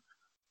interview,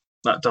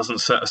 that doesn't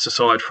set us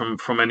aside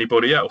from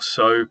anybody else.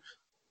 So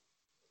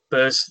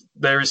there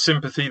is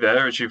sympathy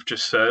there, as you've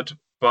just said,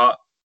 but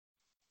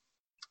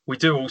we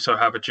do also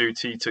have a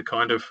duty to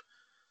kind of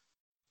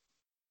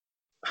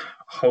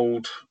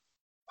hold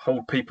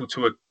people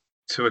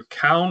to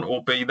account,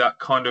 or be that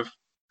kind of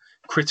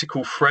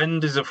critical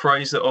friend, is a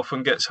phrase that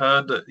often gets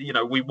heard. That, you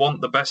know, we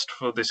want the best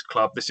for this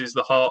club. This is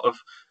the heart of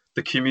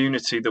the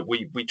community that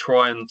we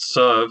try and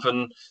serve,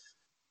 and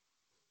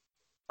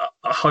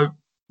I hope,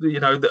 you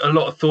know, that a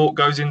lot of thought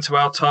goes into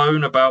our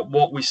tone about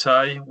what we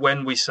say,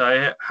 when we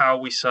say it, how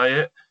we say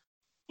it.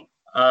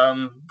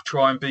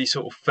 Try and be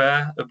sort of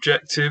fair,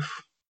 objective,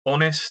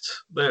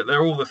 honest.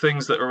 They're all the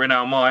things that are in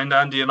our mind.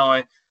 Andy and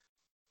I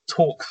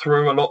talk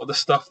through a lot of the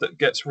stuff that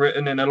gets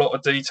written in a lot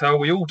of detail.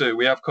 We all do.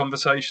 We have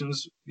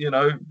conversations, you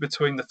know,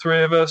 between the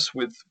three of us,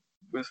 with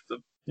the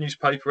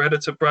newspaper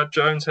editor, Brad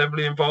Jones,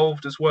 heavily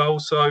involved as well.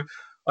 So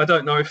I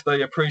don't know if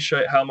they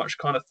appreciate how much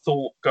kind of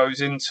thought goes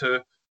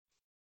into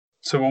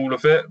all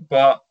of it,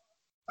 but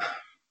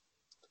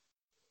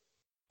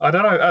I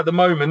don't know. At the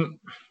moment,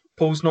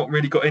 Paul's not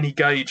really got any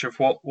gauge of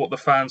what the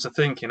fans are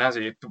thinking, has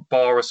he?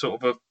 Bar a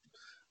sort of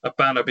a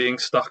banner being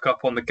stuck up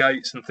on the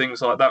gates and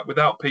things like that.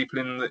 Without people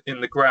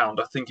in the ground,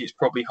 I think it's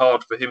probably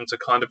hard for him to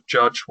kind of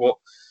judge what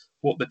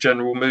the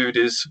general mood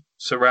is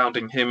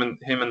surrounding him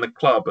and the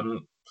club.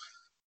 And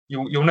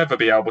you'll never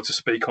be able to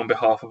speak on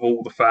behalf of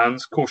all the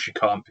fans. Of course you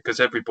can't, because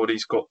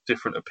everybody's got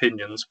different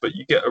opinions, but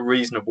you get a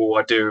reasonable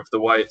idea of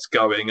the way it's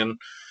going. And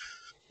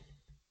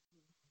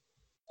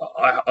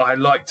I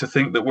like to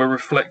think that we're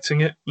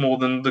reflecting it more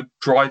than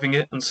driving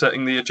it and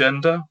setting the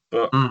agenda,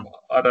 but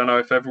I don't know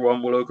if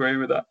everyone will agree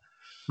with that.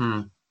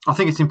 I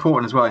think it's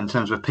important as well in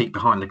terms of a peek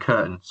behind the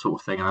curtain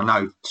sort of thing. And I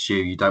know, Stu,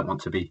 you don't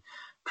want to be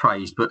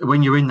praised. But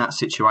when you're in that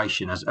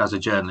situation as a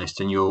journalist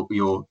and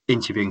you're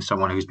interviewing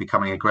someone who's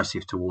becoming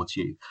aggressive towards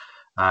you,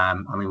 I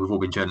mean, we've all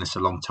been journalists a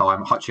long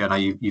time. Hutchie, I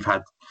know you've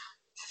had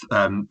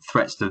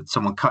threats to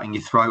someone cutting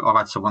your throat. I've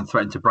had someone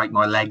threaten to break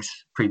my legs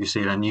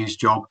previously in a news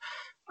job.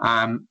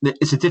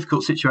 It's a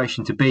difficult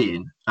situation to be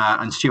in.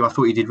 And Stu, I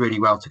thought you did really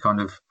well to kind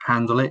of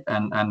handle it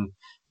and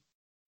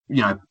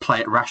play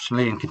it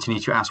rationally and continue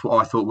to ask what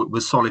I thought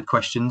was solid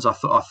questions. I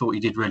thought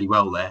you did really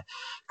well there,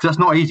 because that's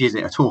not easy, is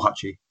it, at all,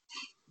 Hutchie?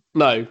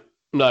 No,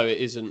 it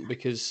isn't,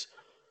 because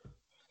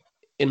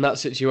in that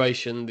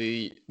situation,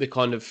 the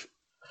kind of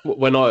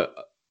when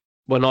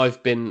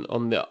I've been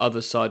on the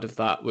other side of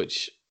that,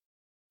 which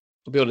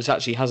I'll be honest,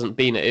 actually hasn't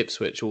been at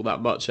Ipswich all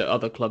that much, at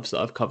other clubs that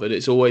I've covered,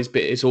 it's always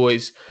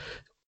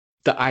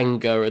the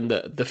anger and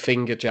the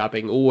finger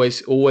jabbing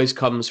always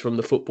comes from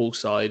the football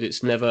side.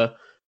 It's never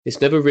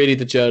really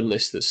the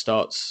journalist that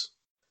starts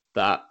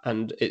that,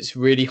 and it's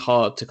really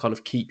hard to kind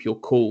of keep your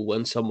cool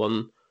when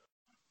someone's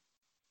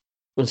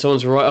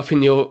right up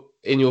in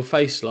your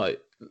face like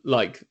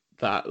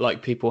that,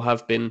 like people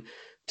have been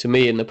to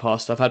me in the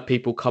past. I've had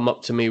people come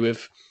up to me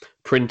with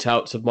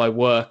printouts of my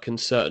work and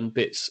certain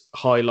bits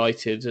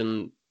highlighted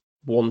and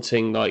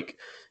wanting like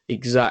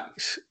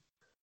exact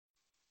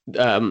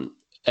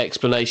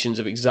explanations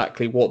of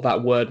exactly what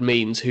that word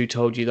means, who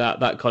told you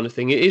that kind of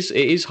thing. It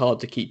is hard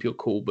to keep your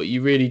cool, but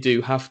you really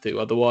do have to,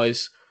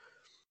 otherwise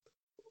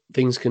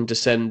things can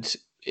descend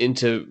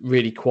into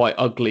really quite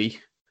ugly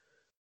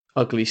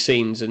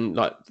scenes, and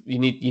like you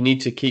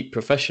need to keep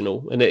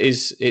professional, and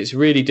it's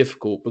really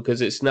difficult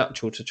because it's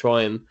natural to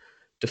try and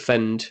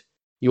defend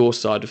your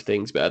side of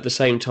things, but at the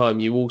same time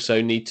you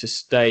also need to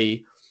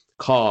stay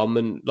calm.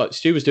 And like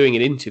Stu was doing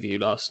an interview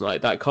last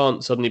night, that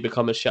can't suddenly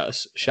become a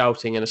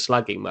shouting and a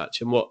slagging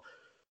match, and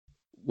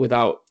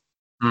without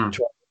trying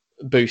to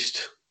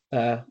boost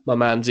my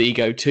man's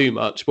ego too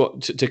much,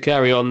 to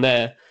carry on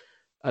there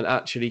and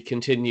actually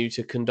continue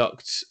to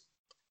conduct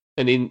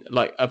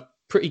a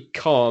pretty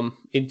calm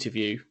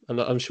interview.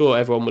 And I'm sure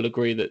everyone will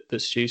agree that the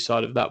Stu's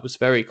side of that was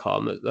very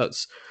calm.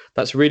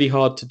 That's really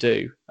hard to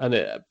do,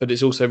 but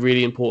it's also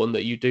really important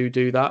that you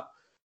do that,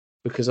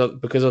 because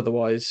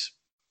otherwise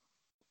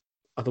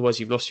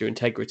you've lost your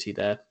integrity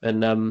there,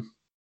 and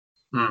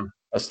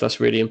that's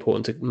really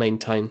important to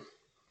maintain.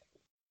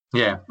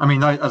 Yeah, I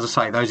mean, as I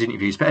say, those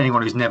interviews, for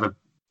anyone who's never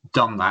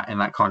done that in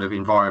that kind of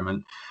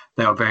environment,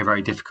 they are very,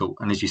 very difficult.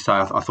 And as you say,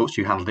 I thought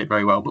you handled it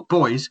very well. But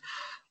boys,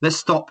 let's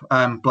stop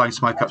blowing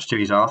smoke up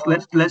Stewie's arse.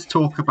 Let's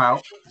talk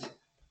about,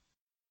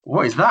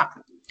 what is that?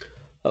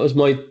 That was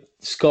my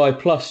Sky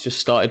Plus just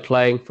started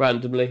playing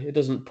randomly. It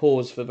doesn't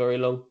pause for very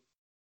long.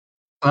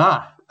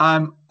 I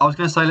was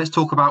going to say, let's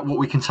talk about what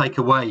we can take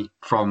away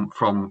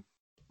from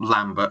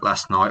Lambert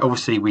last night.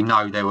 Obviously, we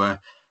know there were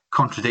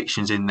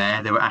contradictions in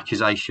there were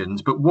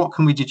accusations, but what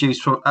can we deduce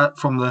from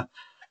the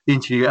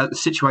interview, the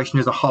situation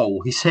as a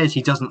whole? He says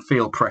he doesn't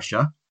feel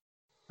pressure.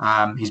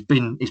 He's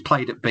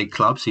played at big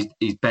clubs.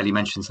 He barely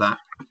mentions that.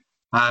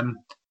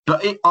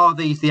 But are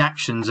these the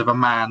actions of a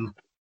man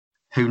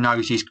who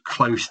knows he's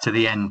close to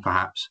the end,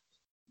 perhaps?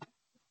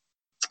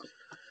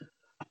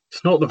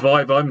 It's not the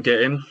vibe I'm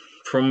getting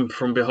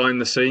from behind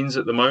the scenes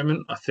at the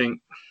moment. I think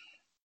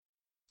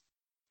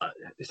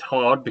it's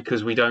hard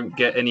because we don't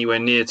get anywhere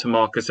near to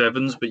Marcus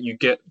Evans, but you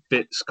get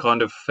bits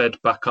kind of fed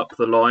back up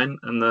the line.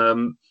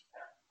 And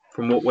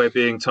from what we're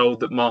being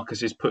told, that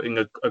Marcus is putting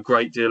a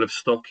great deal of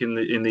stock in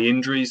the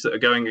injuries that are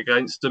going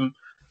against him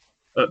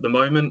at the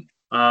moment.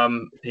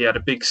 He had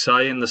a big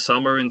say in the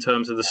summer in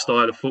terms of the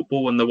style of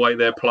football and the way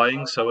they're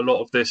playing. So a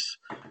lot of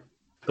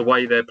the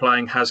way they're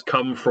playing has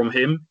come from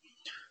him.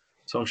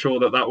 So I'm sure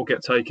that will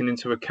get taken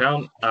into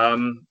account.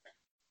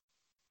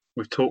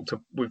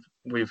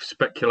 We've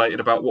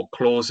speculated about what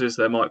clauses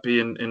there might be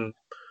in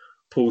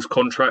Paul's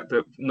contract,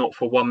 that not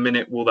for 1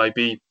 minute will they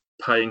be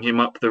paying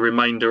him up the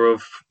remainder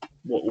of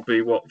what will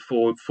be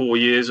 4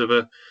 years of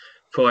a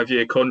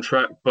 5-year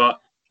contract, but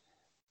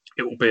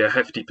it will be a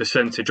hefty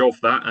percentage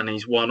of that, and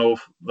he's one of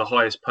the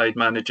highest paid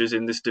managers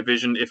in this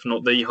division, if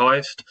not the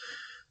highest.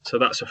 So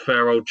that's a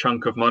fair old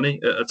chunk of money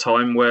at a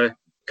time where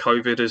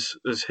COVID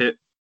has hit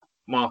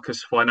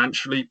Marcus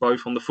financially,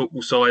 both on the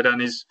football side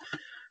and his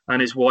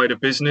wider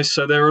business.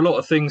 So there are a lot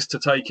of things to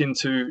take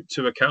into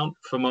account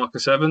for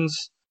Marcus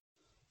Evans.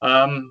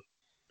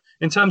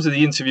 In terms of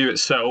the interview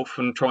itself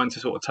and trying to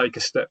sort of take a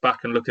step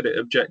back and look at it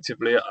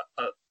objectively,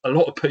 a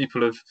lot of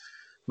people have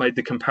made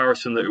the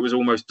comparison that it was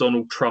almost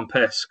Donald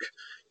Trump-esque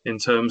in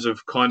terms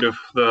of kind of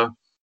the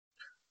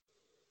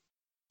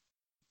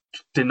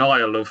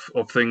denial of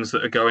things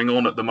that are going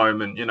on at the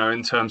moment,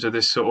 in terms of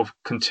this sort of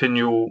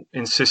continual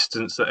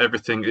insistence that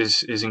everything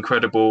is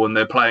incredible and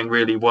they're playing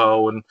really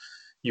well. And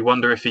you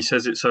wonder if he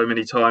says it so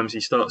many times, he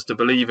starts to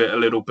believe it a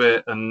little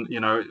bit, and,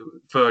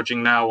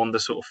 verging now on the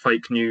sort of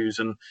fake news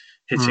and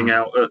hitting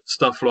out at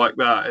stuff like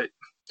that.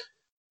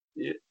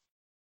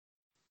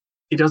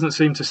 He doesn't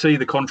seem to see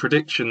the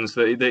contradictions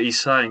that he's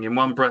saying in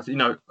one breath.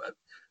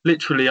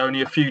 Literally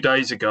only a few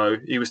days ago,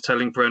 he was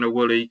telling Brenner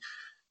Woolley,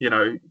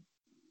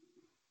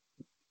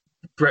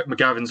 Brett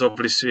McGavin's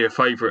obviously a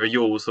favourite of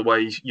yours, the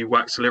way you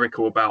wax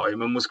lyrical about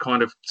him, and was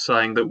kind of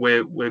saying that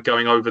we're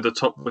going over the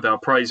top with our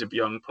praise of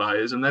young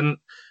players. And then,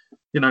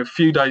 a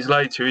few days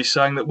later, he's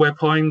saying that we're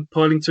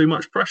piling too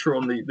much pressure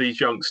on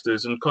these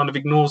youngsters, and kind of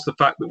ignores the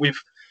fact that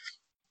we've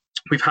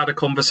had a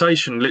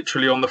conversation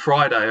literally on the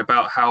Friday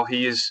about how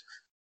he has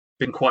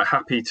been quite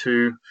happy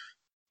to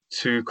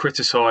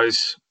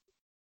criticise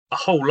a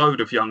whole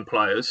load of young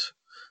players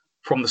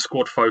from the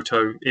squad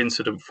photo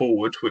incident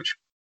forward, which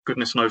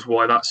goodness knows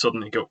why that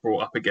suddenly got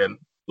brought up again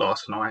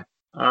last night.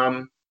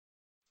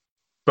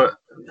 But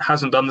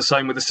hasn't done the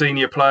same with the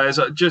senior players.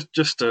 I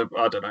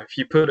don't know, if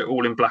you put it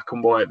all in black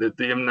and white,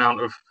 the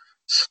amount of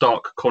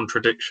stark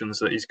contradictions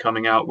that he's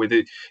coming out with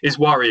it is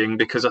worrying,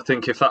 because I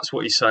think if that's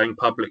what he's saying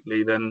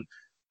publicly, then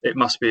it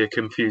must be a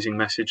confusing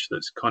message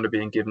that's kind of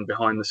being given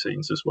behind the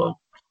scenes as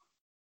well.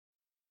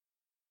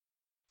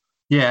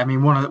 Yeah, I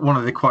mean, one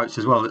of the quotes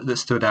as well that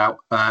stood out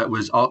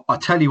was, I'll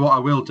tell you what I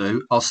will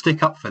do. I'll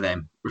stick up for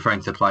them,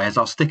 referring to the players.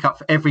 I'll stick up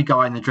for every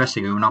guy in the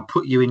dressing room, and I'll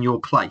put you in your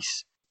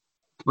place.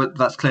 But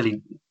that's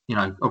clearly,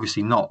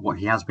 obviously not what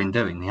he has been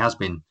doing. He has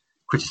been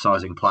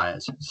criticising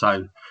players.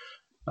 So,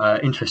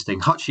 interesting.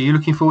 Hutch, are you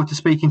looking forward to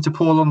speaking to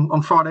Paul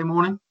on Friday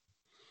morning?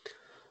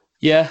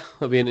 Yeah,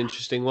 that'll be an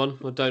interesting one.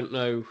 I don't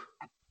know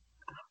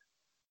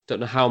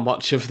how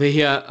much of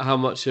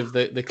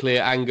the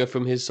clear anger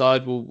from his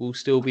side will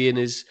still be in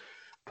his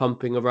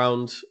pumping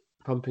around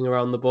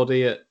the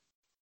body at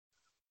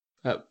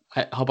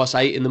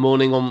 8:30 in the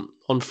morning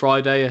on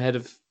Friday ahead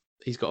of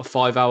he's got a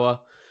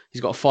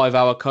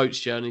 5-hour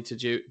coach journey to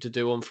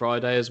do on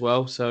Friday as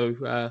well. So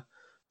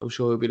I'm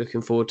sure he'll be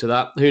looking forward to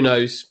that. Who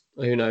knows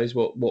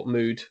what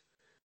mood.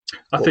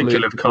 I think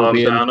he'll have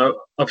calmed down.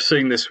 I've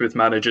seen this with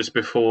managers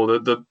before,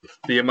 that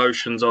the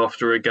emotions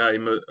after a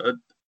game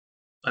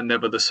are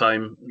never the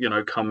same.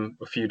 Come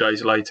a few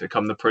days later,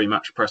 come the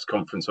pre-match press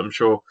conference, I'm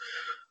sure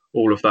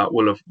all of that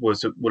will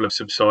have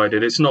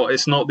subsided. It's not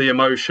the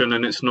emotion,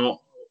 and it's not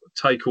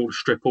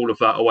strip all of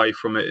that away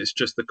from it. It's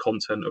just the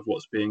content of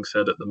what's being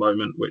said at the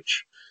moment,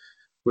 which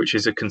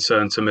is a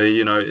concern to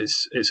me.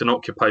 It's an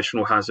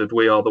occupational hazard.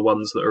 We are the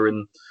ones that are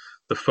in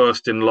the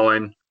first in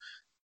line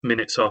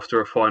minutes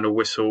after a final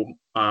whistle.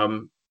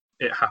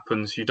 It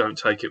happens. You don't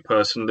take it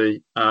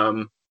personally.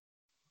 But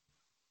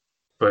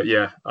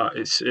yeah,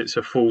 it's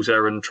a fool's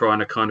errand trying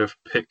to kind of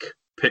pick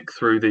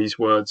through these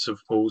words of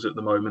Paul's at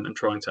the moment and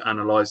trying to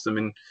analyse them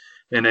in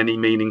any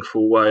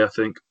meaningful way, I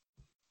think.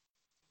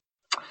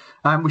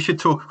 We should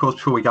talk, of course,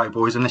 before we go,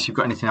 boys, unless you've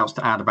got anything else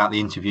to add about the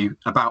interview,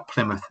 about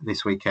Plymouth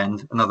this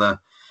weekend, another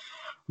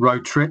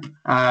road trip.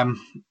 Have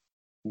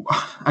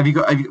you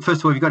got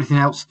anything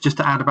else just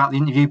to add about the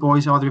interview,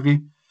 boys, either of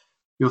you?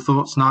 Your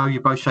thoughts? No,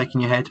 you're both shaking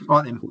your head.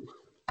 Right then.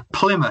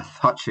 Plymouth,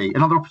 Hutchie,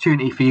 another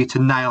opportunity for you to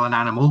nail an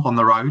animal on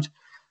the road.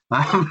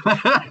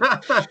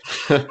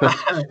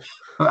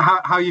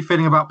 How are you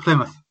feeling about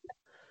Plymouth?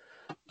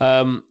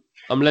 I'm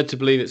led to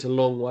believe it's a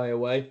long way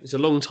away. It's a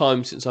long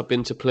time since I've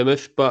been to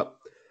Plymouth, but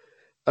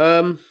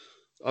I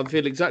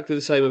feel exactly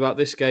the same about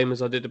this game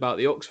as I did about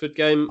the Oxford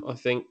game. I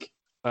think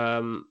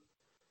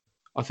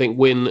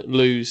win,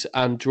 lose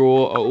and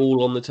draw are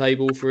all on the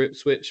table for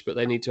Ipswich, but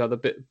they need to have a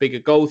bit bigger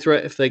goal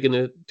threat if they're going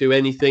to do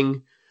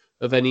anything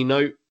of any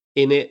note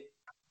in it.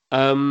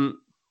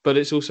 But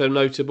it's also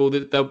notable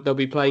that they'll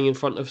be playing in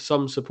front of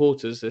some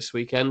supporters this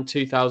weekend.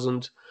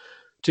 2,000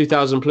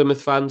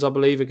 Plymouth fans, I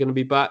believe, are going to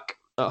be back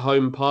at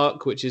Home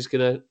Park, which is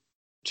going to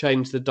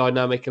change the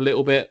dynamic a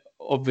little bit.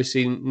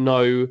 Obviously,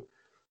 no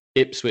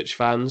Ipswich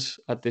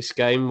fans at this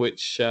game,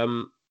 which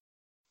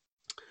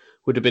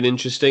would have been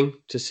interesting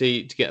to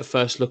get a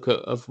first look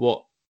of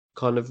what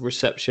kind of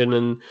reception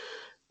and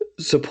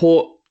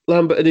support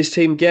Lambert and his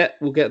team get.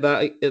 We'll get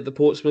that at the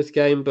Portsmouth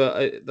game,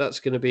 but that's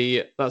going to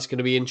be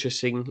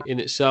interesting in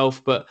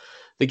itself. But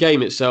the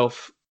game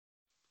itself,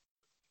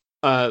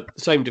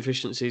 same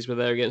deficiencies were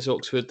there against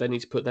Oxford. They need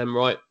to put them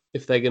right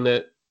if they're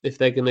gonna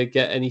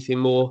get anything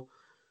more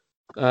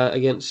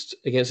against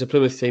a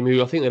Plymouth team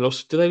who I think they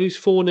lost. Did they lose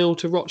 4-0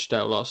 to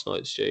Rochdale last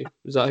night, Stu?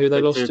 Is that who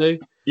they lost to?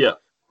 Yeah.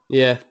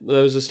 Yeah,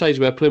 there was a stage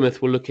where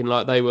Plymouth were looking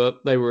like they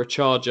were a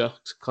charger,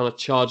 kind of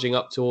charging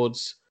up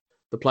towards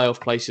the playoff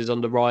places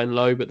under Ryan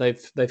Lowe, but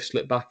they've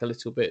slipped back a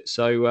little bit.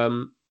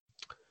 So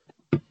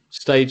the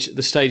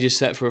stage is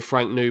set for a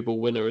Frank Nouble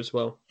winner as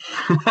well.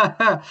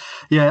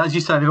 Yeah, as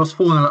you say, they lost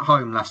 4-0 at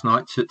home last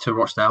night to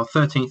Rochdale,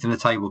 13th in the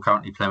table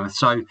currently, Plymouth.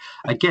 So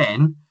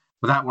again,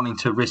 without wanting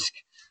to risk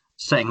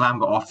setting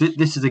Lambert off,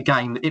 this is a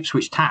game that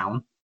Ipswich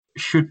Town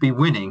should be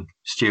winning,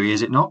 Stewie,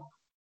 is it not?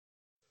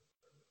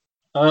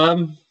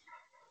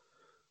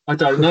 I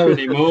don't know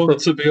anymore,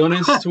 to be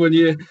honest.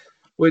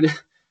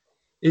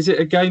 Is it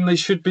a game they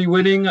should be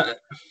winning?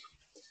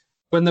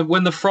 When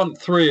the front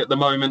three at the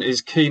moment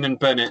is Keenan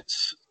Bennett,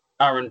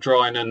 Aaron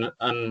Drinan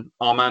and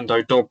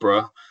Armando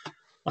Dobra,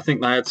 I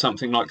think they had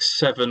something like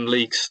 7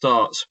 league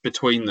starts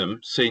between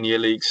them, senior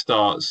league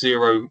starts,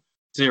 zero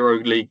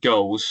league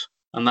goals,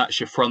 and that's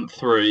your front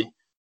three.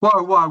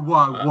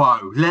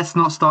 Whoa. Let's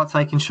not start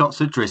taking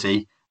shots at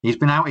Drizzy. He's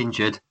been out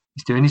injured.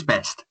 He's doing his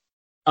best.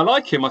 I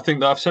like him. I think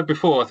that I've said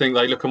before, I think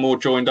they look a more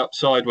joined up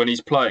side when he's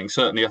playing.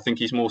 Certainly, I think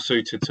he's more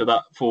suited to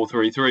that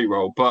 4-3-3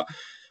 role. But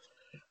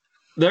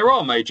there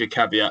are major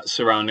caveats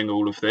surrounding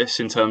all of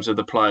this in terms of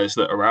the players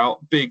that are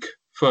out. Big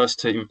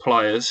first-team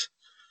players.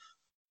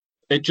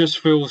 It just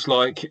feels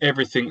like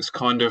everything's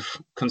kind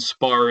of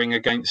conspiring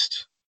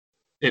against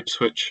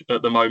Ipswich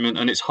at the moment,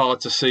 and it's hard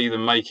to see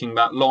them making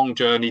that long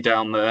journey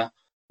down there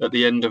at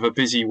the end of a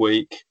busy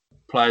week.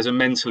 Players are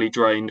mentally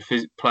drained.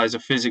 Players are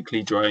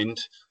physically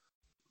drained.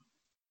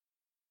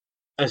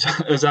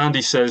 As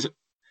Andy says,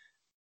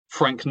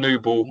 Frank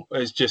Nouble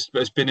has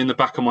been in the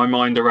back of my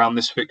mind around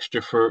this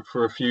fixture for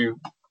a few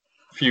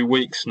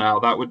weeks now.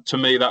 That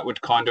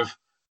would kind of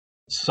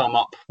sum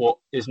up what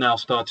is now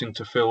starting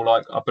to feel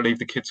like, I believe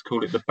the kids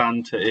call it the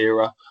banter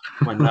era,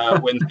 when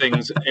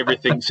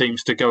everything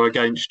seems to go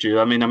against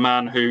you. I mean, a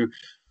man who,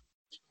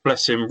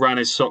 bless him, ran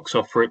his socks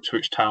off for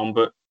Ipswich Town,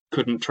 but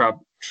couldn't trap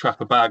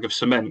a bag of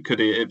cement, could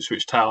he, at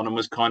Ipswich Town, and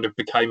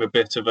became a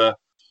bit of a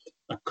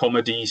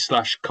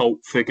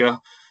comedy/cult figure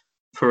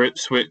for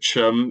Ipswich,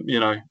 so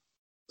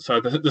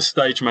the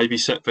stage may be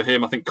set for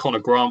him. I think Connor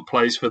Grant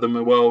plays for them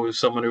as well, as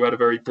someone who had a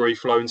very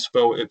brief loan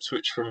spell at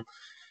Ipswich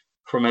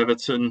from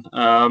Everton.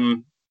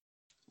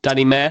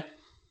 Danny Mayer,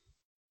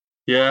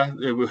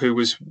 who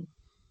was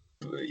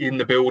in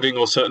the building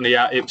or certainly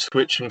at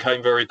Ipswich and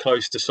came very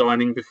close to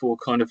signing before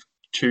kind of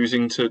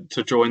choosing to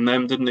join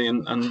them, didn't he,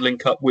 and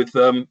link up with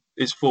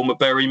his former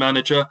Bury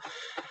manager.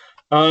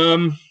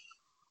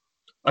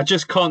 I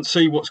just can't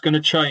see what's going to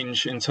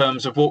change in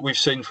terms of what we've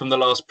seen from the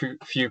last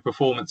few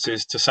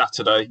performances to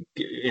Saturday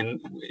in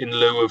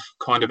lieu of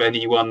kind of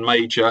anyone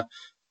major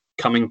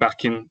coming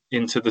back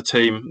into the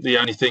team. The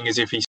only thing is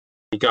if he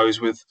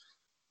goes with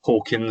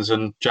Hawkins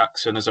and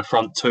Jackson as a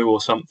front two or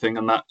something,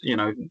 and that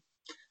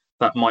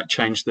might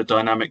change the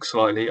dynamic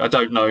slightly. I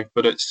don't know,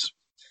 but it's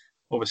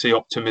obviously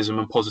optimism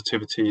and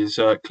positivity is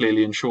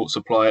clearly in short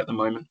supply at the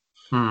moment.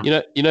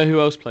 You know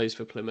who else plays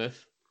for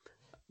Plymouth?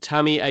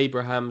 Tammy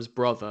Abraham's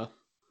brother.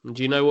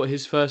 Do you know what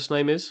his first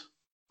name is?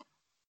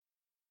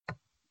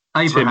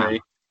 Abraham.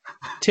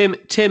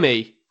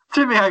 Timmy.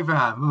 Timmy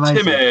Abraham.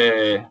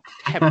 Amazing.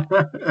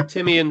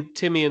 Timmy and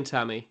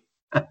Tammy.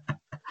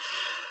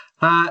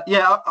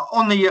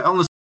 On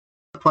the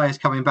players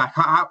coming back,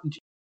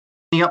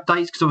 any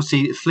updates? Because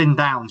obviously Flynn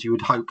Downs, you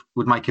would hope,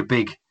 would make a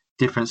big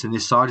difference in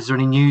this side. Is there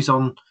any news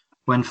on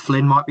when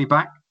Flynn might be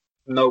back?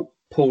 No,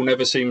 Paul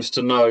never seems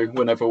to know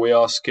whenever we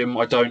ask him.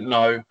 I don't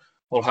know.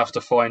 I'll have to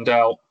find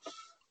out.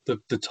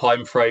 The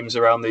time frames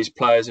around these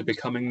players are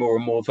becoming more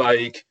and more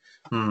vague.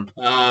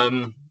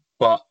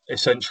 But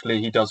essentially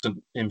he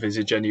doesn't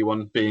envisage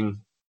anyone being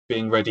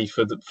ready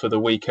for the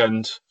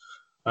weekend.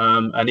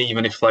 And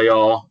even if they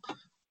are,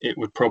 it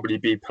would probably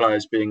be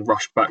players being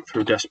rushed back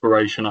through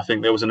desperation. I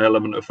think there was an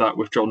element of that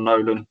with John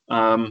Nolan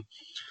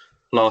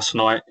last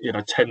night.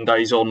 10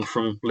 days on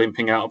from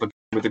limping out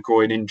with a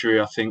groin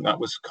injury. I think that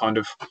was kind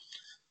of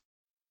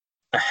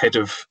ahead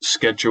of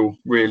schedule,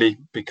 really,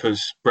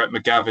 because Brett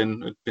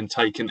McGavin had been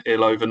taken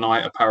ill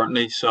overnight,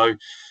 apparently. So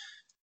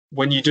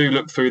when you do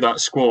look through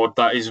that squad,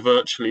 that is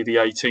virtually the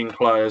 18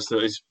 players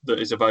that is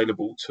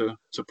available to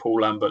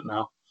Paul Lambert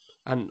now.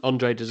 And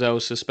Andre Dazelle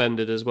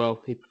suspended as well.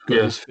 He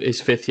got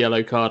his fifth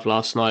yellow card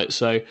last night.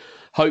 So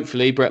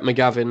hopefully Brett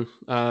McGavin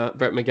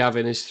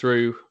is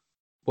through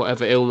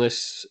whatever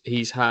illness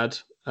he's had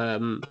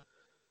and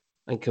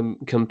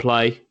can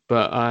play.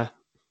 But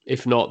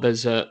if not,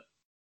 there's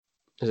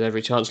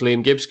every chance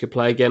Liam Gibbs could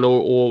play again,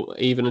 or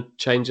even a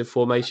change of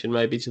formation,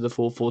 maybe to the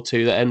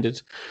 4-4-2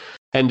 that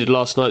ended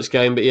last night's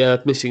game.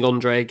 But missing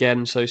Andre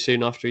again so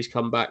soon after he's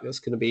come back, that's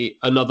going to be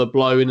another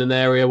blow in an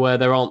area where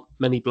there aren't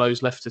many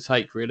blows left to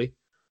take, really.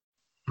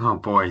 Oh,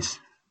 boys.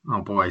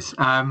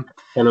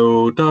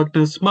 Hello,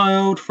 darkness, my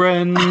old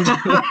friend.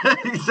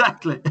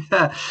 Exactly.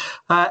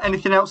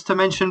 Anything else to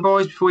mention,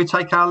 boys, before we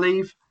take our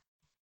leave?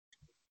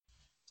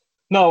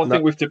 No, I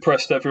think we've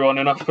depressed everyone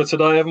enough for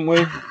today, haven't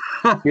we?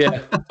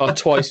 Yeah, our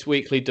twice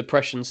weekly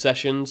depression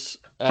sessions.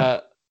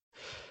 Come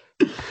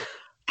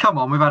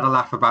on, we've had a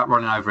laugh about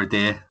running over a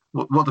deer.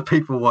 What do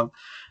people want?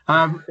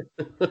 All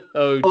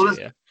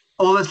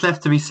that's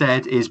left to be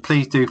said is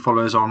please do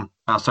follow us on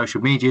our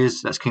social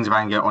medias. That's Kings of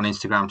Anglia on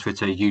Instagram,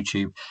 Twitter,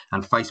 YouTube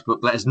and Facebook.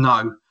 Let us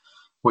know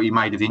what you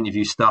made of the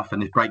interview stuff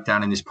and this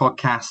breakdown in this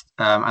podcast,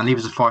 and leave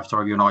us a 5-star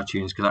review on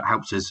iTunes, because that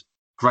helps us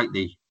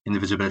greatly in the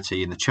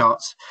visibility in the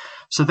charts.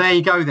 So there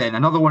you go then.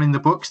 Another one in the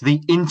books, the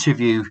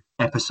interview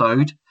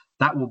episode.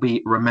 That will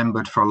be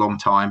remembered for a long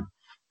time.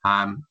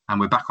 And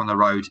we're back on the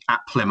road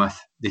at Plymouth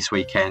this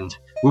weekend.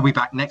 We'll be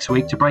back next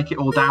week to break it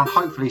all down.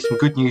 Hopefully some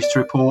good news to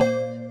report.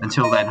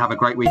 Until then, have a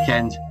great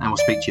weekend and we'll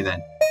speak to you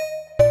then.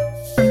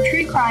 From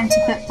true crime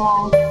to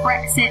football,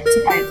 Brexit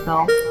to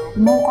Oakville. For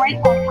more great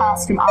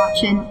podcasts from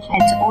Archon, head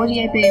to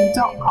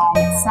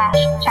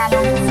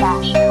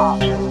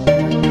audioboom.com/channel/Archon.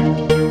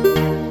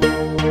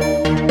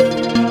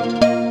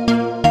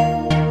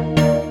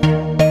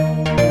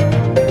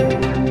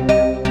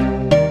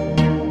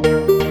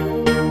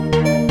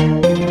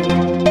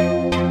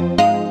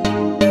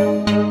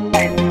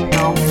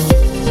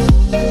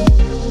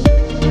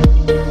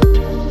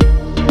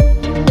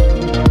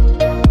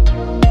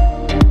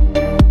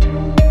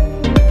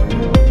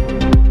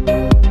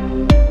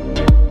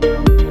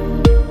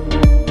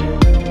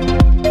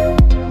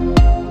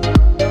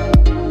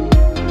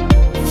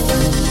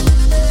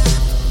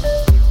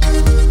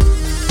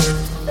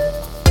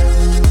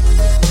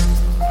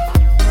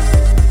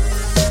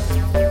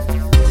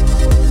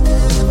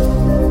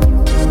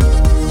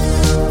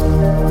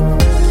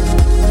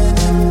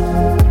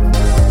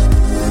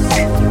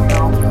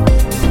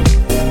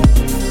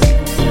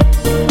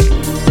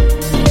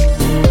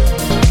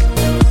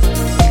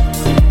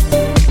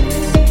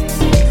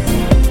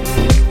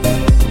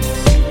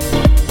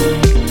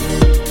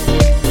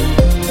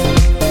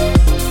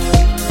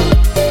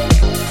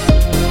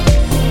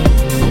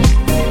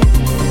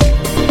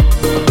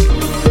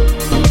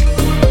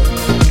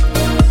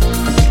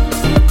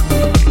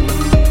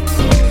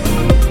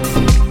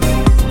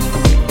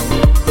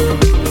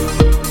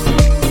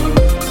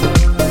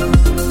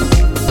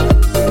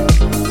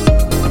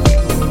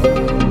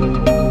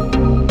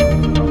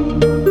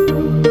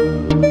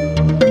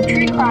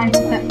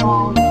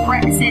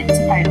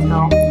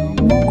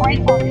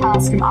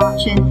 podcast from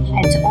Archon,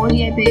 head to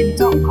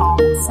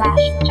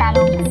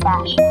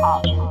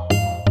audioboom.com/channel/Archon.